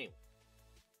 Anyway.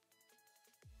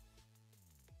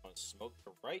 Want to smoke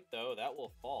to right, though. That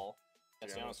will fall.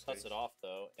 Castellanos cuts it off,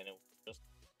 though, and it will just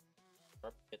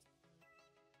sharp hits.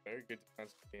 Very good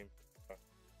defensive game.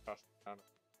 Castellanos.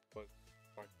 But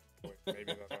maybe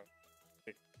that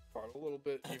take part a little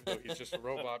bit, even though he's just a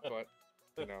robot, but,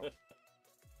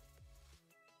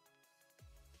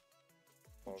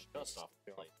 Just off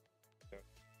the plate.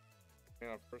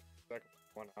 Yeah, first, second,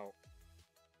 1 out.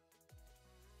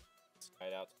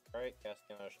 Side out to right.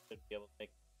 Castellanos should be able to make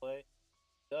the play.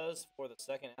 Does for the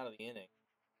second out of the inning.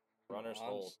 Runners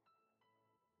hold.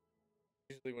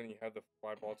 Usually when you have the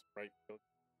fly ball to right field,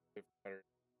 it's better.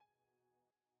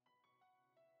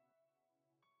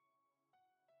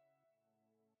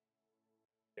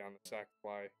 Yeah, on the sac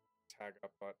fly, tag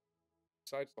up, but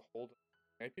besides the hold,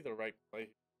 might be the right play,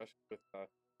 especially with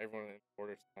everyone in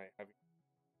order tonight having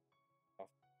off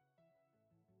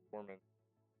Foreman.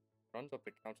 Runs up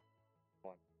the count to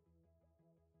 1.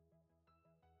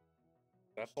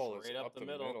 That ball is up the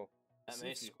middle. That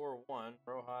may score 1.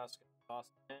 Rojas toss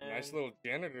in. Nice little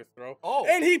janitor throw. Oh,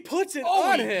 and he puts it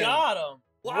on him. He got him.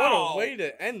 Wow. What a way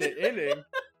to end the inning.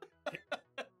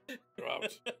 You're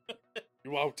out.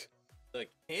 You out. The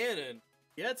cannon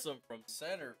gets him from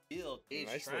center field. He's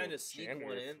nice trying to sneak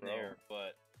one in there,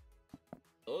 but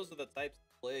those are the types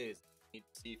of plays you need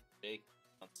to see from Jake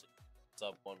once it's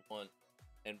up 1-1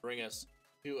 and bring us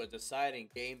to a deciding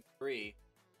game 3.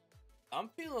 I'm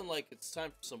feeling like it's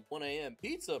time for some 1 a.m.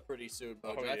 pizza pretty soon,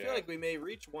 Mojo. I feel like we may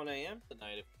reach 1 a.m.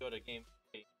 tonight if we go to game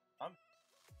 3.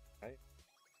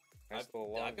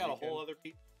 I've got a whole other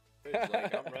pizza.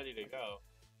 Like, I'm ready to go.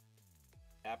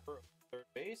 Tapper, third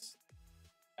base,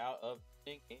 out of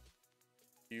the game.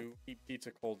 You eat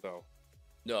pizza cold, though.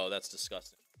 No, that's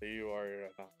disgusting. You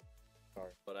are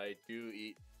sorry. But I do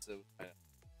eat pizza.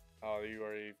 Oh, you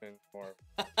are even more.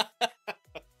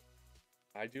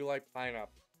 I do like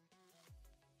pineapple.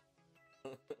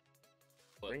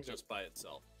 But just by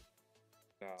itself.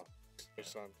 No,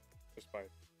 just by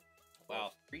itself.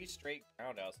 Wow, 3 straight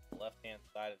groundouts on the left-hand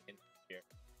side of the infield here.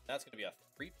 That's going to be a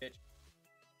free pitch.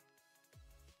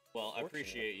 Well, I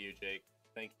appreciate you, Jake.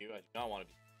 Thank you. I do not want to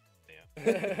be.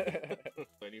 Yeah.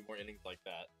 I need more innings like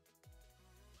that.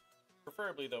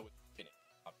 Preferably, though, with inning.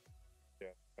 Yeah.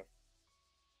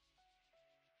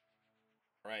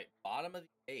 All right, bottom of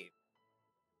the 8th.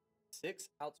 6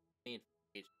 outs remain for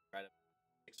Gage to try to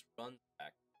 6 runs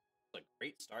back. It's a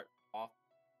great start off.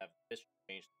 Have pitch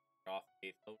change off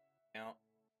 8th count.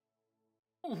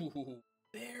 Ooh,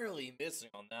 barely missing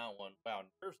on that one. Wow,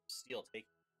 nerves of steel taking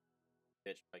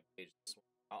pitch by Gage. This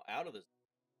one out of this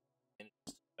and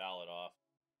just foul it off.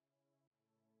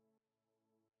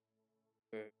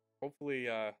 Hopefully,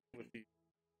 with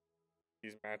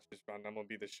these matches on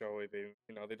MLB The Show,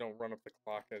 they don't run up the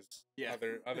clock as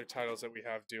other titles that we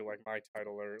have do, like my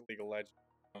title or League of Legends.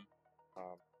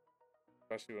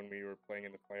 Especially when we were playing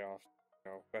in the playoffs,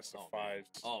 best of fives.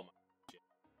 Man. Oh my shit.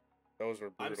 Those were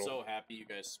brutal. I'm so happy you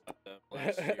guys swept them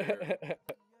last year,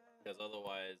 because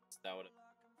otherwise that would have.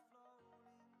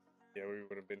 Yeah, we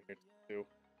would have been here too.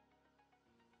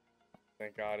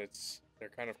 Thank God they're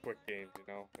kind of quick games,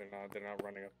 They're not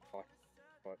running up the clock.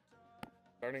 But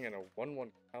starting in a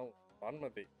 1-1 count, bottom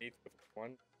of the 8th with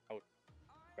 1 out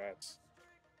bats.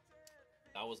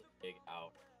 That was a big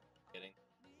out. Getting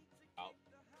out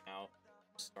now.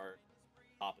 Start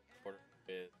top of the quarter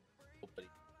with nobody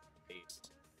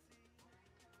faced.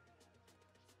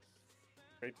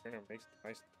 Trey Turner makes a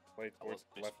nice play towards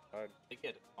the left side. They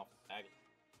get it off the bag.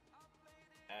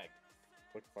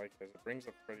 Looks like as it brings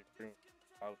up Freddie Freeman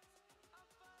out.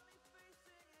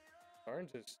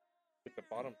 Orange is with the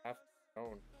bottom half of the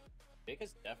zone. Jake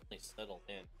has definitely settled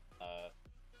in.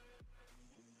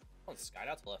 On Sky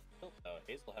out to left field though.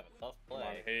 Hayes will have a tough play. Come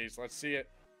on, Hayes, let's see it.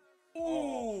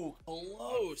 Ooh,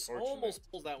 close.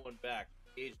 Almost pulls that one back.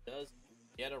 Gage does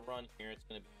get a run here. It's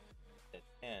going to be at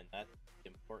 10. That's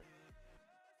important.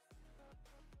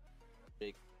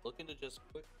 Jake looking to just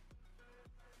quick.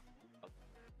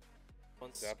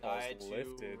 One Sky to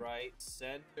lifted. Right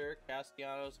center.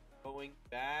 Castellanos going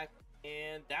back.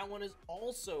 And that one is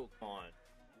also gone.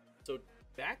 So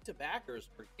back-to-backers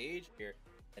for Gage here.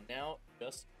 And now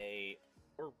just a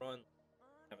 4-run.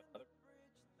 Have another.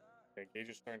 Okay, Gage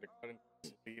is starting to cut into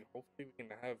the lead. Hopefully we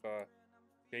can have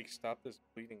Jake stop this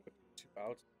bleeding with 2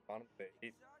 outs at the bottom of the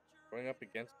 8th. Going up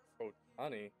against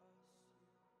Otani.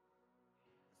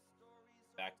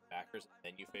 Back-to-backers, and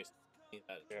then you face the team.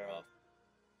 That is rough.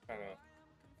 Kind of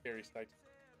scary sight.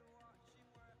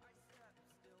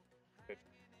 Pitch.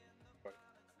 But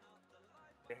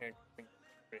great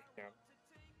hand.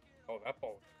 Oh, that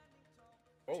ball.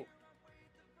 Oh.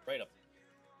 Right up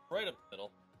the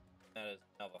middle. That is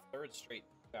now the 3rd straight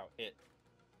out hit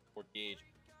for Gage.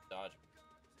 Dodge.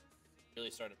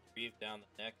 Really starting to breathe down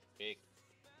the neck of Jake.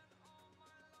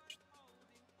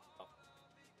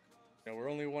 We're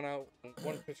only 1 out,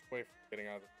 1 pitch away from getting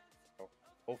out of this. So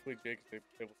hopefully Jake's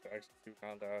able to execute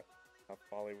on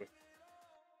volley with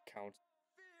count.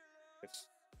 It's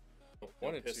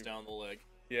one piss down the leg.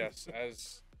 Yes,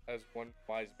 as one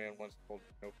wise man once told me,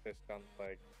 no piss down the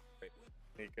leg. Right.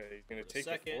 He's going to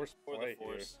take the force play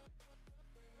here.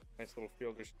 Nice little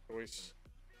fielder's choice.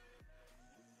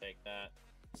 Take that.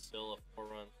 Still a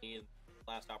 4-run lead.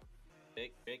 Last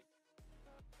opportunity. Big.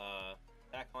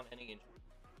 Back on any injury.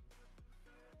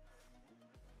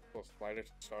 Little slider to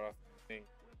start off the thing.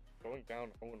 Going down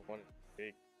 0-1 is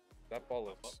big. That ball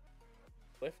is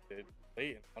lifted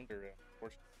late and under it,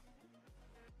 unfortunately.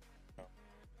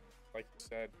 Like you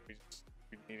said, we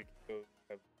need to keep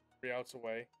those 3 outs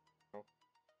away.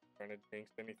 Trying to jinx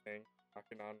anything.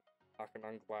 Knocking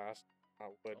on glass.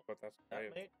 Not wood, but that's okay.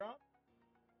 That may drop?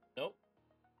 Nope.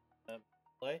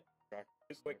 Play.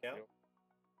 Quick out.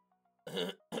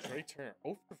 Trey Turner,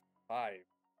 0 for 5.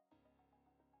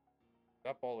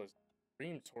 That ball is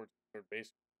streamed towards third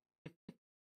base.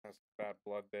 That's bad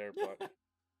blood there, but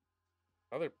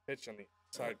another pitch on the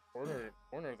inside corner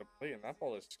of the plate, and that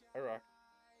ball is skyrocketing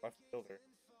left fielder.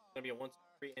 It's gonna be a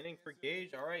 1-3 inning for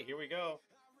Gage. All right, here we go.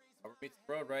 Rubber meets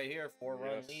the road right here.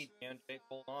 4-run lead. Can Jake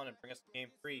hold on and bring us to game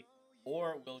 3,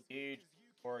 or will Gage?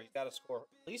 Or he's got to score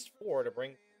at least 4 to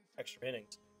bring extra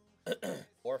innings,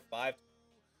 or 5.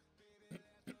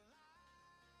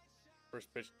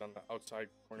 First pitch on the outside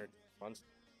corner.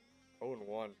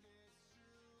 0-1.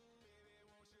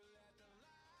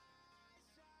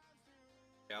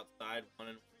 Outside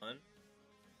 1-1.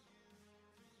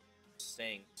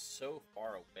 Staying so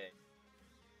far away.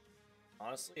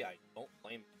 Honestly, I don't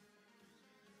blame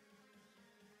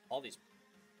all these.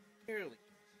 Clearly,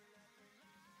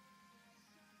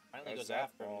 finally goes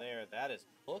after him there. That is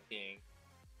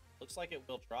looks like it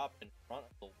will drop in front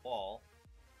of the wall.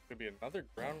 Could be another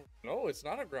ground. No, it's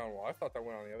not a ground wall. I thought that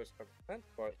went on the other side of the fence,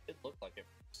 but it looked like it.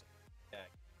 Yeah,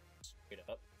 straight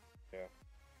up. Yeah.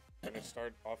 Gonna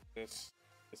start off this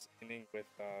inning with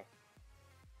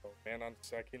man on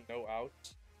second, no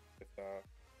outs, with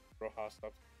Rojas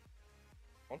up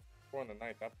 1-4 on the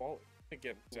ninth. That ball is gonna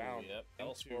get down. Yep,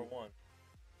 that'll score 1.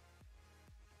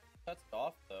 cuts it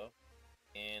off though,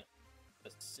 and a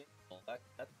single that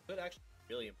could actually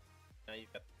be really important. Now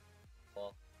you've got the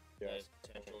ball, Yes.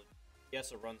 potentially.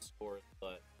 Yes, a run scores,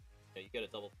 but you get a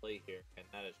double play here, and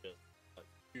that is just a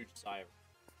huge sigh of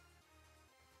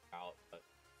out. But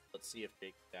let's see if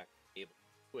Jake is actually able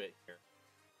to do it here.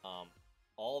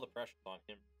 All the pressure's on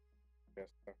him. Yes.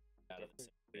 Out of the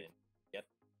win, get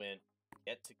the win,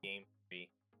 get to game 3.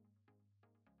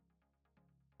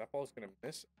 That ball's gonna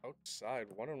miss outside.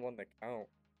 1-on-1 the count.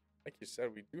 Like you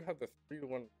said, we do have the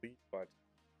 3-1 lead, but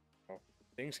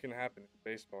things can happen in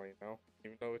baseball.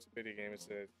 Even though it's a video game, it's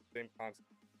the same concept.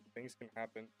 Things can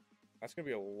happen. That's gonna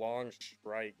be a long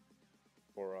strike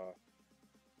for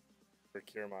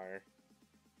Kiermaier.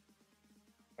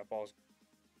 That ball's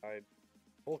tied.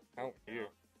 Full count here.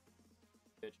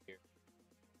 Pitch here.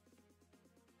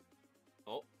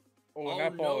 Oh, and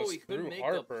that ball is he couldn't through make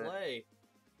Harper. the play.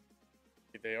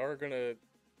 They are gonna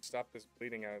stop this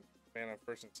bleeding at man on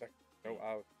first and second. No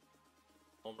out.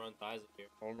 Home run ties it here.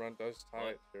 Home run does tie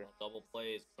it here. A double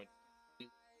play is going to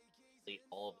complete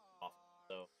all of it off.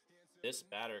 So this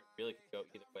batter really could go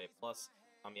either way. Plus,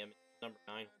 number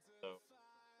 9, so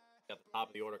got the top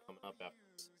of the order coming up after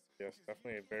this. Yes,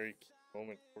 definitely a very key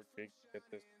moment for Jake to get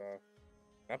this.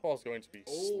 That ball's going to be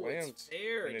slammed. It's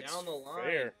fair and it's down the line.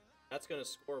 fair. That's going to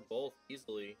score both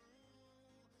easily,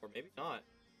 or maybe not.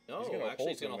 No, He's gonna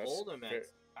actually, he's hold going him. to hold him.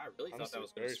 That's I really thought that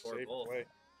was going to very score safe both. play.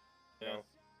 Yeah.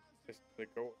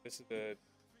 This is the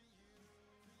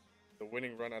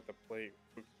winning run at the plate.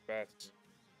 Bats.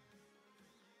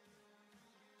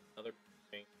 Another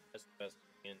thing. That's the best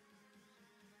in.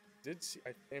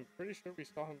 I'm pretty sure we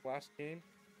saw him last game.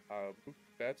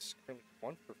 Betts currently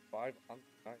 1 for 5 on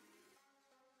the night.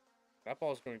 That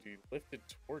ball is going to be lifted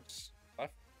towards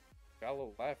left,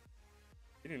 shallow left.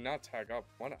 He did not tag up.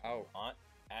 1 out. Not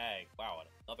tag. Wow,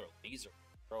 another laser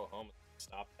throw home to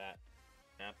stop that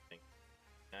happening.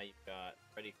 Now you've got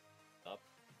Freddie up.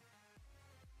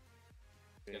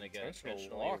 He's going to get intentionally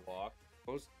walk.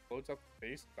 Loads up the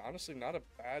base. Honestly, not a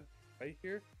bad play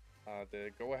here. The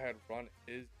go-ahead run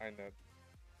is, and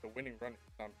the winning run is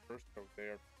on first, so they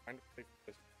are trying to play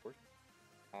for this first.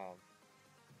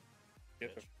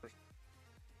 Get the first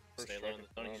Stay low in the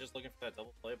zone. He's just looking for that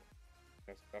double play.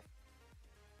 That's tough.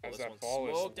 As that one ball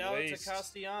smoked is out laced, to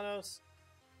Castellanos.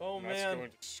 Oh, and man. that's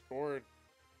going to score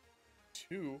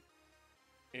 2,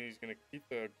 and he's going to keep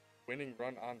the winning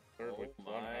run on third with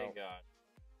 1 out. Oh, my God.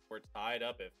 We're tied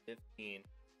up at 15.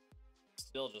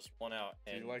 Still just 1 out.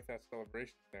 Do you like that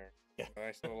celebration there? Yeah.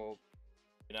 Nice little.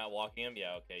 You're not walking him?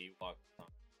 Yeah, okay, you walk him.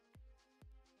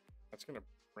 That's going to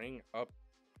bring up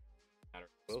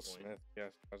Will Smith.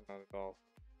 Yes, does not at all.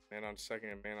 Man on second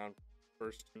and man on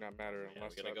first do not matter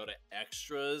unless we're going to go to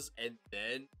extras and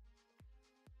then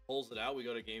pulls it out. We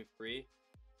go to game 3.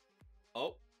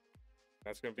 Oh.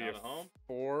 That's going to be a home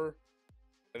 4.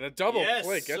 And a double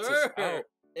play gets us out.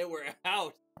 And we're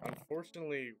out.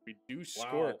 Unfortunately, we do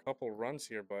score a couple runs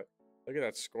here, but look at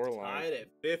that score line. Tied at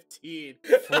 15.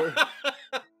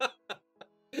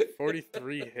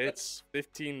 43 hits,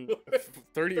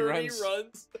 30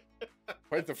 runs.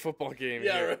 Quite the football game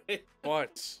here. Right.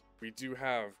 But we do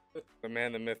have the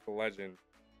man, the myth, the legend,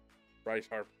 Bryce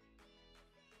Harper.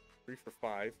 3 for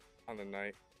 5 on the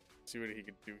night. See what he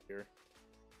could do here.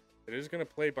 It is going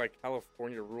to play by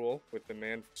California rule with the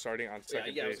man starting on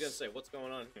second base. I was going to say, what's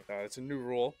going on here? It's a new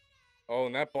rule. Oh,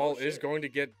 and that ball is going to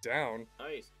get down.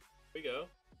 Nice. Here we go.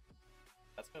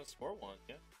 That's going to score 1,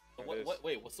 yeah. So what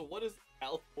is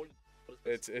California? What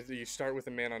is this? You start with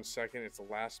a man on second. It's the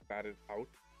last batted out.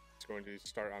 It's going to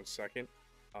start on second.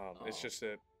 It's just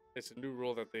it's a new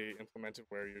rule that they implemented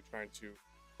where you're trying to.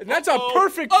 And that's a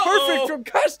perfect from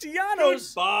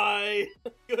Castellanos.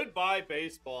 Goodbye,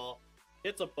 baseball.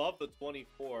 It's above the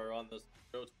 24 on the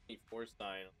 24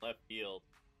 sign left field.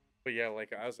 But yeah,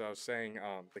 like as I was saying,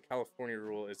 the California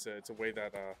rule it's a way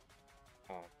that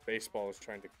baseball is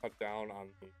trying to cut down on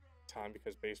the time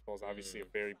because baseball is obviously a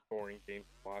very boring game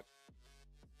to watch.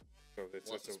 So it's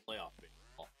playoff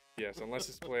baseball. Yes, unless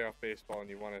it's playoff baseball and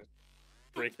you want to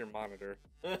break your monitor,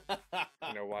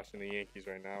 watching the Yankees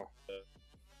right now.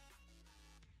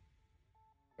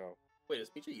 So. Wait, is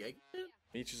Meach a Yankee fan?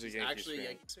 Meach is a Yankees fan.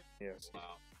 Yankees fan? Yes.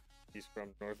 Wow. He's from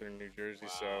northern New Jersey,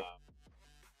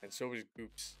 and so is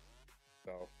Goops.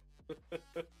 So.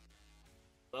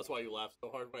 That's why you laughed so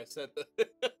hard when I said that.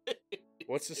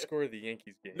 What's the score of the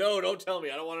Yankees game? No, don't tell me.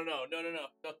 I don't want to know.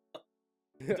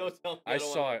 No. Don't tell me. I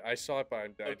saw it, but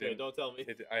I didn't. Don't tell me.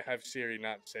 I have Siri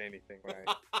not say anything when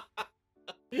I.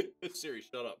 Siri,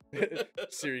 shut up.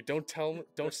 Siri, don't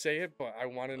say it, but I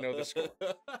want to know the score.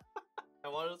 I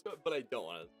want to know the score, but I don't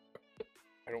want to.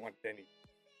 I don't want Denny.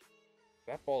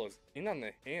 That ball is in on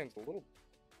the hands. A little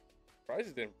surprised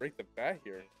it didn't break the bat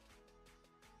here.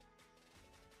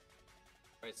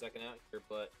 Right, second out here,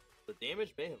 but the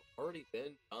damage may have already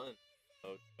been done.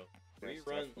 Mojo.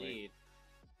 Three-run lead.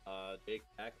 Jake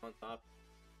back on top.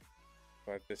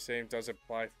 But the same does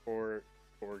apply for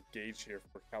Gage here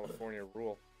for California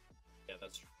rule. Yeah,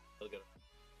 that's true. Look at it.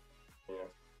 Yeah.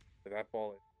 But that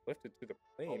ball is lifted to the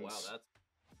planes. Oh, wow, that's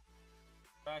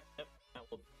back. Yep, that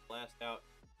will blast out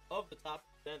of the top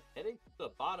of the 10th, heading to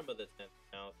the bottom of the 10th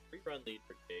now. 3-run lead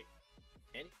for Jake.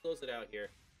 And he close it out here.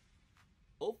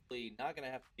 Hopefully, not going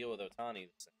to have to deal with Ohtani.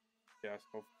 Yes,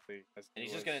 hopefully. And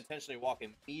he's just going to intentionally walk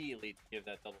immediately to give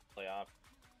that double play option.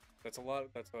 That's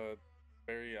a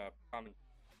very common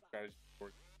strategy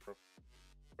for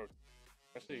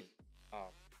especially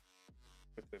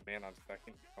with the man on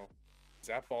second. You know,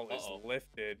 that ball is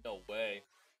lifted. No way.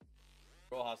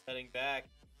 Rojas heading back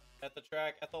at the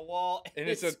track, at the wall. And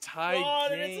it's a tie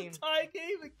game. And it's a tie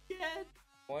game again.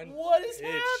 One what is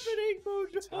pitch, happening,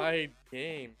 Mojo? Tied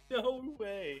game. No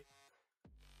way.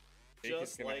 Jake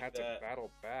is going to have to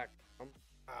battle back.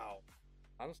 Wow.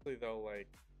 Honestly, though, like,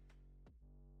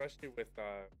 especially with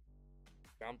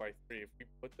down by 3, if we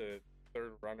put the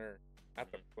third runner at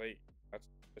the plate, that's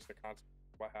just a consequence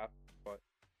of what happened. But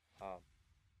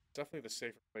definitely the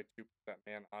safer play to put that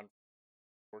man on.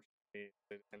 Unfortunately,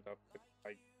 it ended up with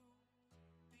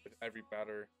every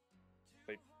batter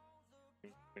played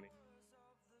winning.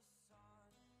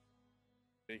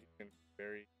 Jake has been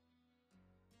very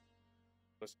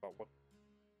list about what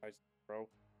guys throw.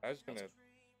 I was gonna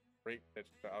great pitch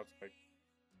to the outside.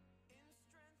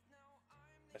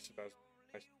 That's the best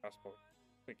nice fastball.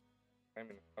 I'm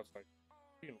in the outside.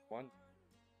 3-1.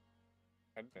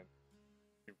 Edmund.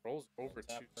 He rolls over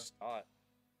to Stott.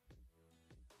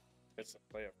 It's a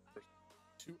play at first.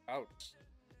 2 outs.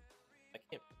 I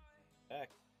can't back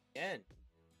again.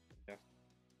 Yeah.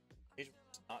 He should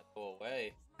not go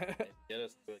away and get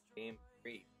us to a game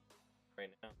 3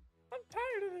 right now. I'm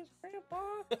tired of this,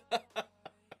 Grandpa.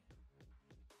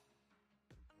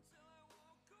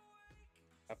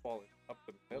 That ball is up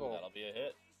the middle. Ooh, that'll be a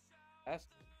hit. That's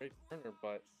a great turner,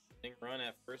 but Big run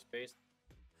at first base.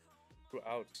 2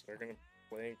 outs. They're going to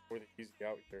play for the easy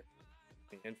out here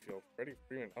in the infield. Freddie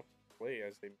Freeman up to play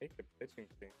as they make the pitching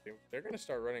change. They're going to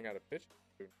start running out of pitching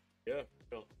soon. Yeah.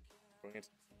 Going into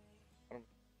bottom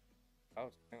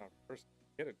outs. Hang on. First,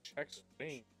 get a check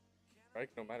swing. Strike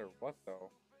no matter what, though.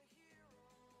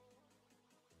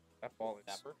 That ball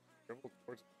is dribbled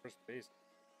towards first base.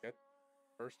 Get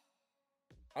first.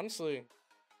 Honestly,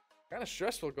 kind of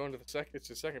stressful going to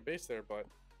the second base there, but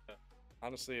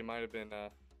honestly, it might have been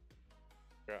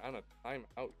on a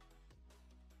timeout.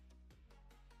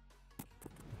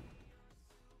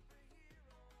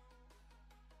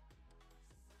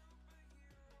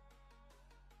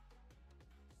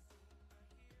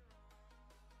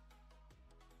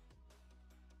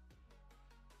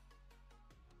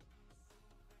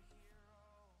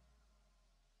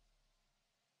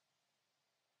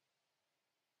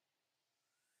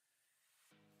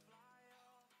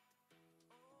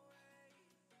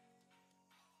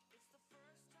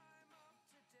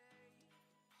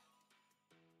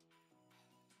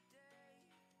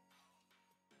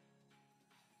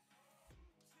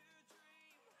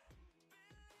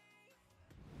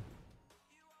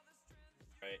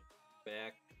 Right.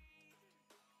 Back.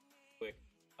 Quick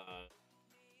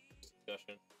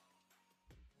discussion.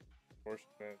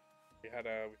 Unfortunate. We had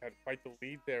quite the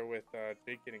lead there with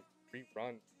Jake getting 3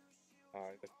 runs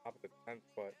at the top of the 10th,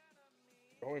 but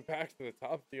going back to the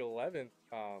top of the 11th,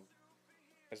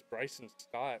 as Bryson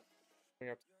Stott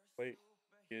coming up to the plate,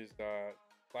 his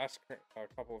last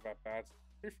couple of at bats,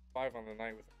 3 for 5 on the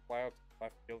night with a fly out to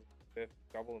left field in the 5th,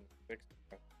 double in the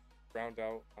 6th, ground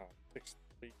out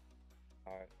 6-3.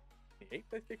 The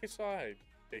 8th, I think I saw.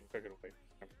 Jake took it away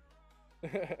from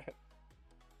him.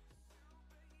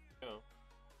 No.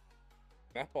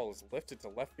 That ball is lifted to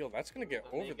left field. That's going to get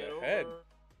over the over. head.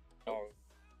 Nope. Oh,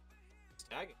 He's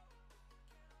tagging.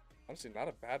 honestly, not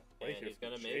a bad play And here. he's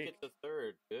going to make it to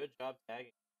third. Good job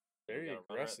tagging. Very Got a runner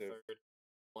at aggressive. third.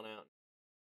 1 out.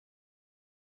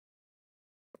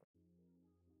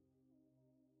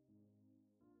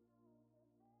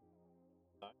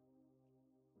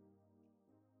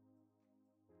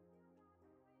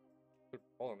 Good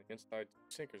ball on the inside.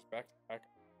 Sinkers back to back.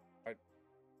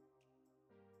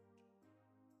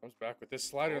 Comes back with this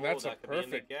slider, and that's a that could be in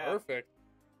the gap. perfect.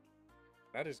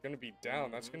 That is going to be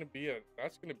down. That's going to be a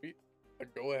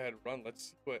go-ahead run. Let's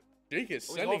see what Jake is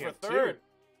He's sending going it for third.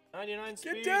 to. 99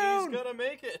 speed. down! He's going to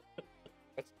make it.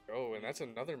 Let's go, and that's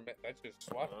another. That just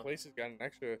swapped places. Got an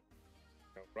extra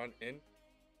run in.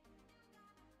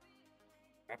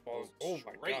 That ball is, oh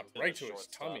my god, right to his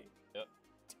tummy. Yep.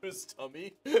 To his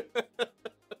tummy?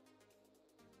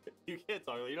 You can't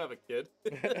talk, you don't have a kid.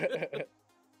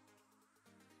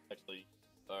 Actually,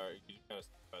 you kind of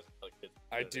supervise a lot of kids.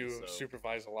 I do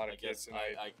supervise a lot of kids. And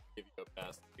I give you a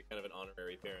pass. You're kind of an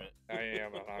honorary parent. I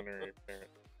am an honorary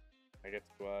parent. I get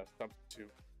to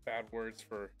substitute bad words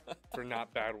for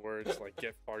not bad words, like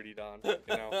get partied on, you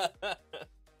know?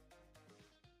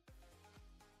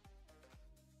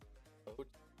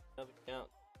 Another count.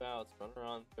 Outs. Runner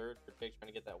on third for Jake, trying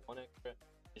to get that one extra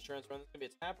insurance run. There's going to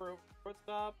be a tapper over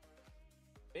shortstop.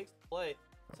 Makes the play.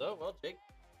 So, well, Jake,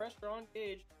 pressure on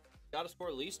Gage. Got to score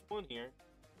at least one here.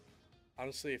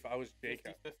 Honestly, if I was Jake,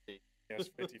 50-50. Yes,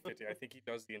 50-50. I think he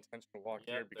does the intentional walk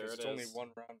here because it's only one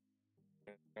round.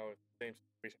 And, you know, if the same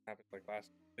situation happens like last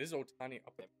time. This is Ohtani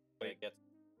up at the plate.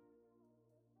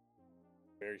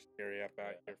 Very scary at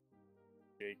bat here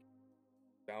for Jake.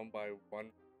 Down by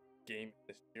one game in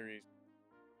this series.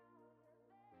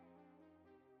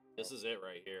 This is it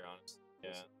right here, honestly.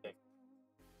 Yeah.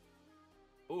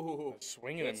 Ooh,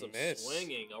 swing and a miss.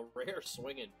 Swinging, a rare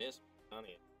swing and miss.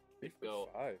 Honey, go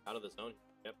out of the zone.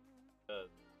 Yep.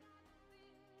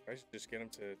 I should just get him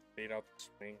to fade out the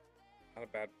swing. Not a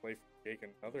bad play for Jake.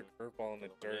 Another curveball in the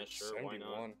dirt. Yeah, sure,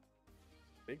 71.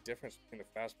 Big difference between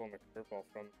the fastball and the curveball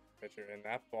from the pitcher. And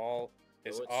that ball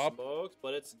is it up. Smokes,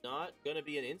 but it's not going to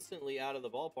be an instantly out of the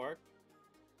ballpark.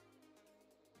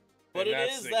 But it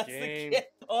is. That's the game.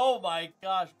 Oh my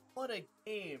gosh. What a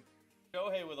game.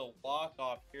 Shohei with a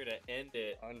walk-off here to end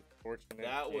it. Unfortunate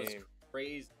That game. was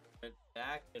crazy. Went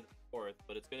back and forth,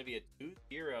 but it's going to be a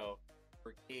 2-0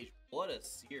 for Gage. What a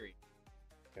series.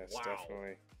 Yes, wow.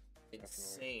 definitely.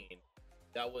 Insane.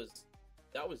 That was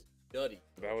nutty.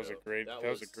 That was a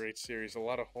great series. A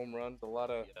lot of home runs, a lot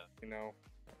of, you know,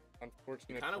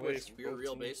 unfortunate kind of plays. wish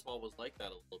real baseball was like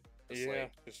that a little bit. Yeah,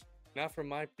 just not from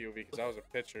my POV because I was a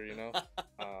pitcher, you know.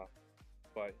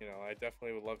 But, you know, I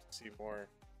definitely would love to see more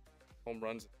home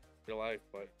runs in real life,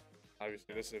 but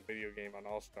obviously this is a video game on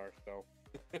All-Star, so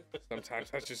sometimes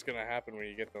that's just going to happen when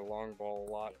you get the long ball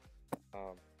a lot.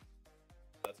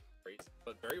 That's crazy,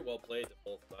 but very well played to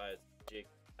both sides. Jake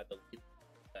had the lead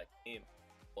that game,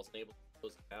 wasn't able to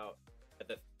close it out. Had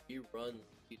the 3-run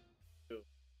lead too.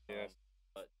 Yes.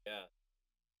 But yeah,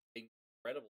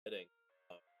 incredible hitting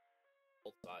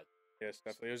both sides. Yes,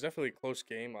 definitely. It was definitely a close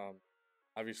game.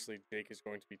 Obviously, Jake is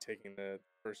going to be taking the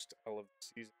first L of the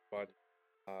season, but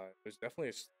it was definitely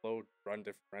a slow run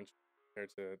differential compared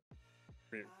to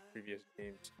previous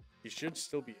games. He should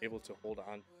still be able to hold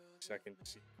on to second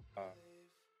seed.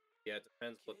 Yeah, it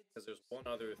depends, because there's one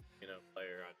other,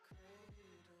 player on.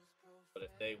 But if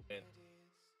they win,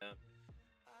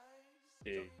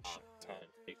 Gage, Tom.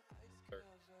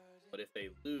 But if they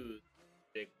lose,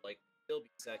 Jake will still be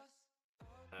second.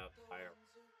 Have higher.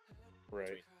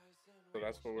 Right. So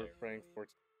that's what we're praying for.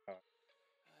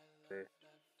 We're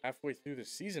halfway through the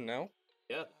season now.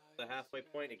 Yeah, the halfway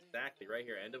point exactly right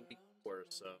here, end of week 4.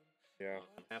 So yeah,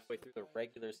 halfway through the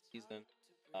regular season.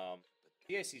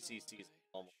 The ACC season is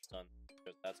almost done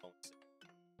because that's only 6.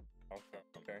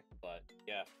 Okay. But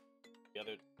yeah, the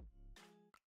other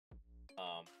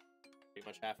pretty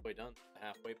much halfway done. The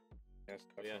halfway. Yes.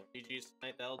 So yeah, GG's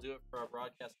tonight. That'll do it for our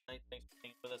broadcast tonight. Thanks for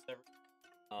being with us,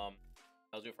 everyone.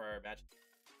 That'll do it for our match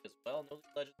as well. No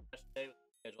Legends match today was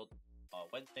scheduled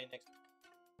Wednesday next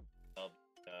week.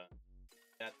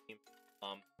 That team.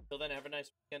 Till then, have a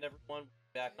nice weekend, everyone. We'll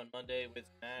be back on Monday with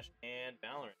Smash and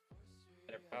Valorant.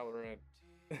 Valorant.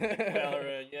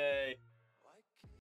 Valorant, yay!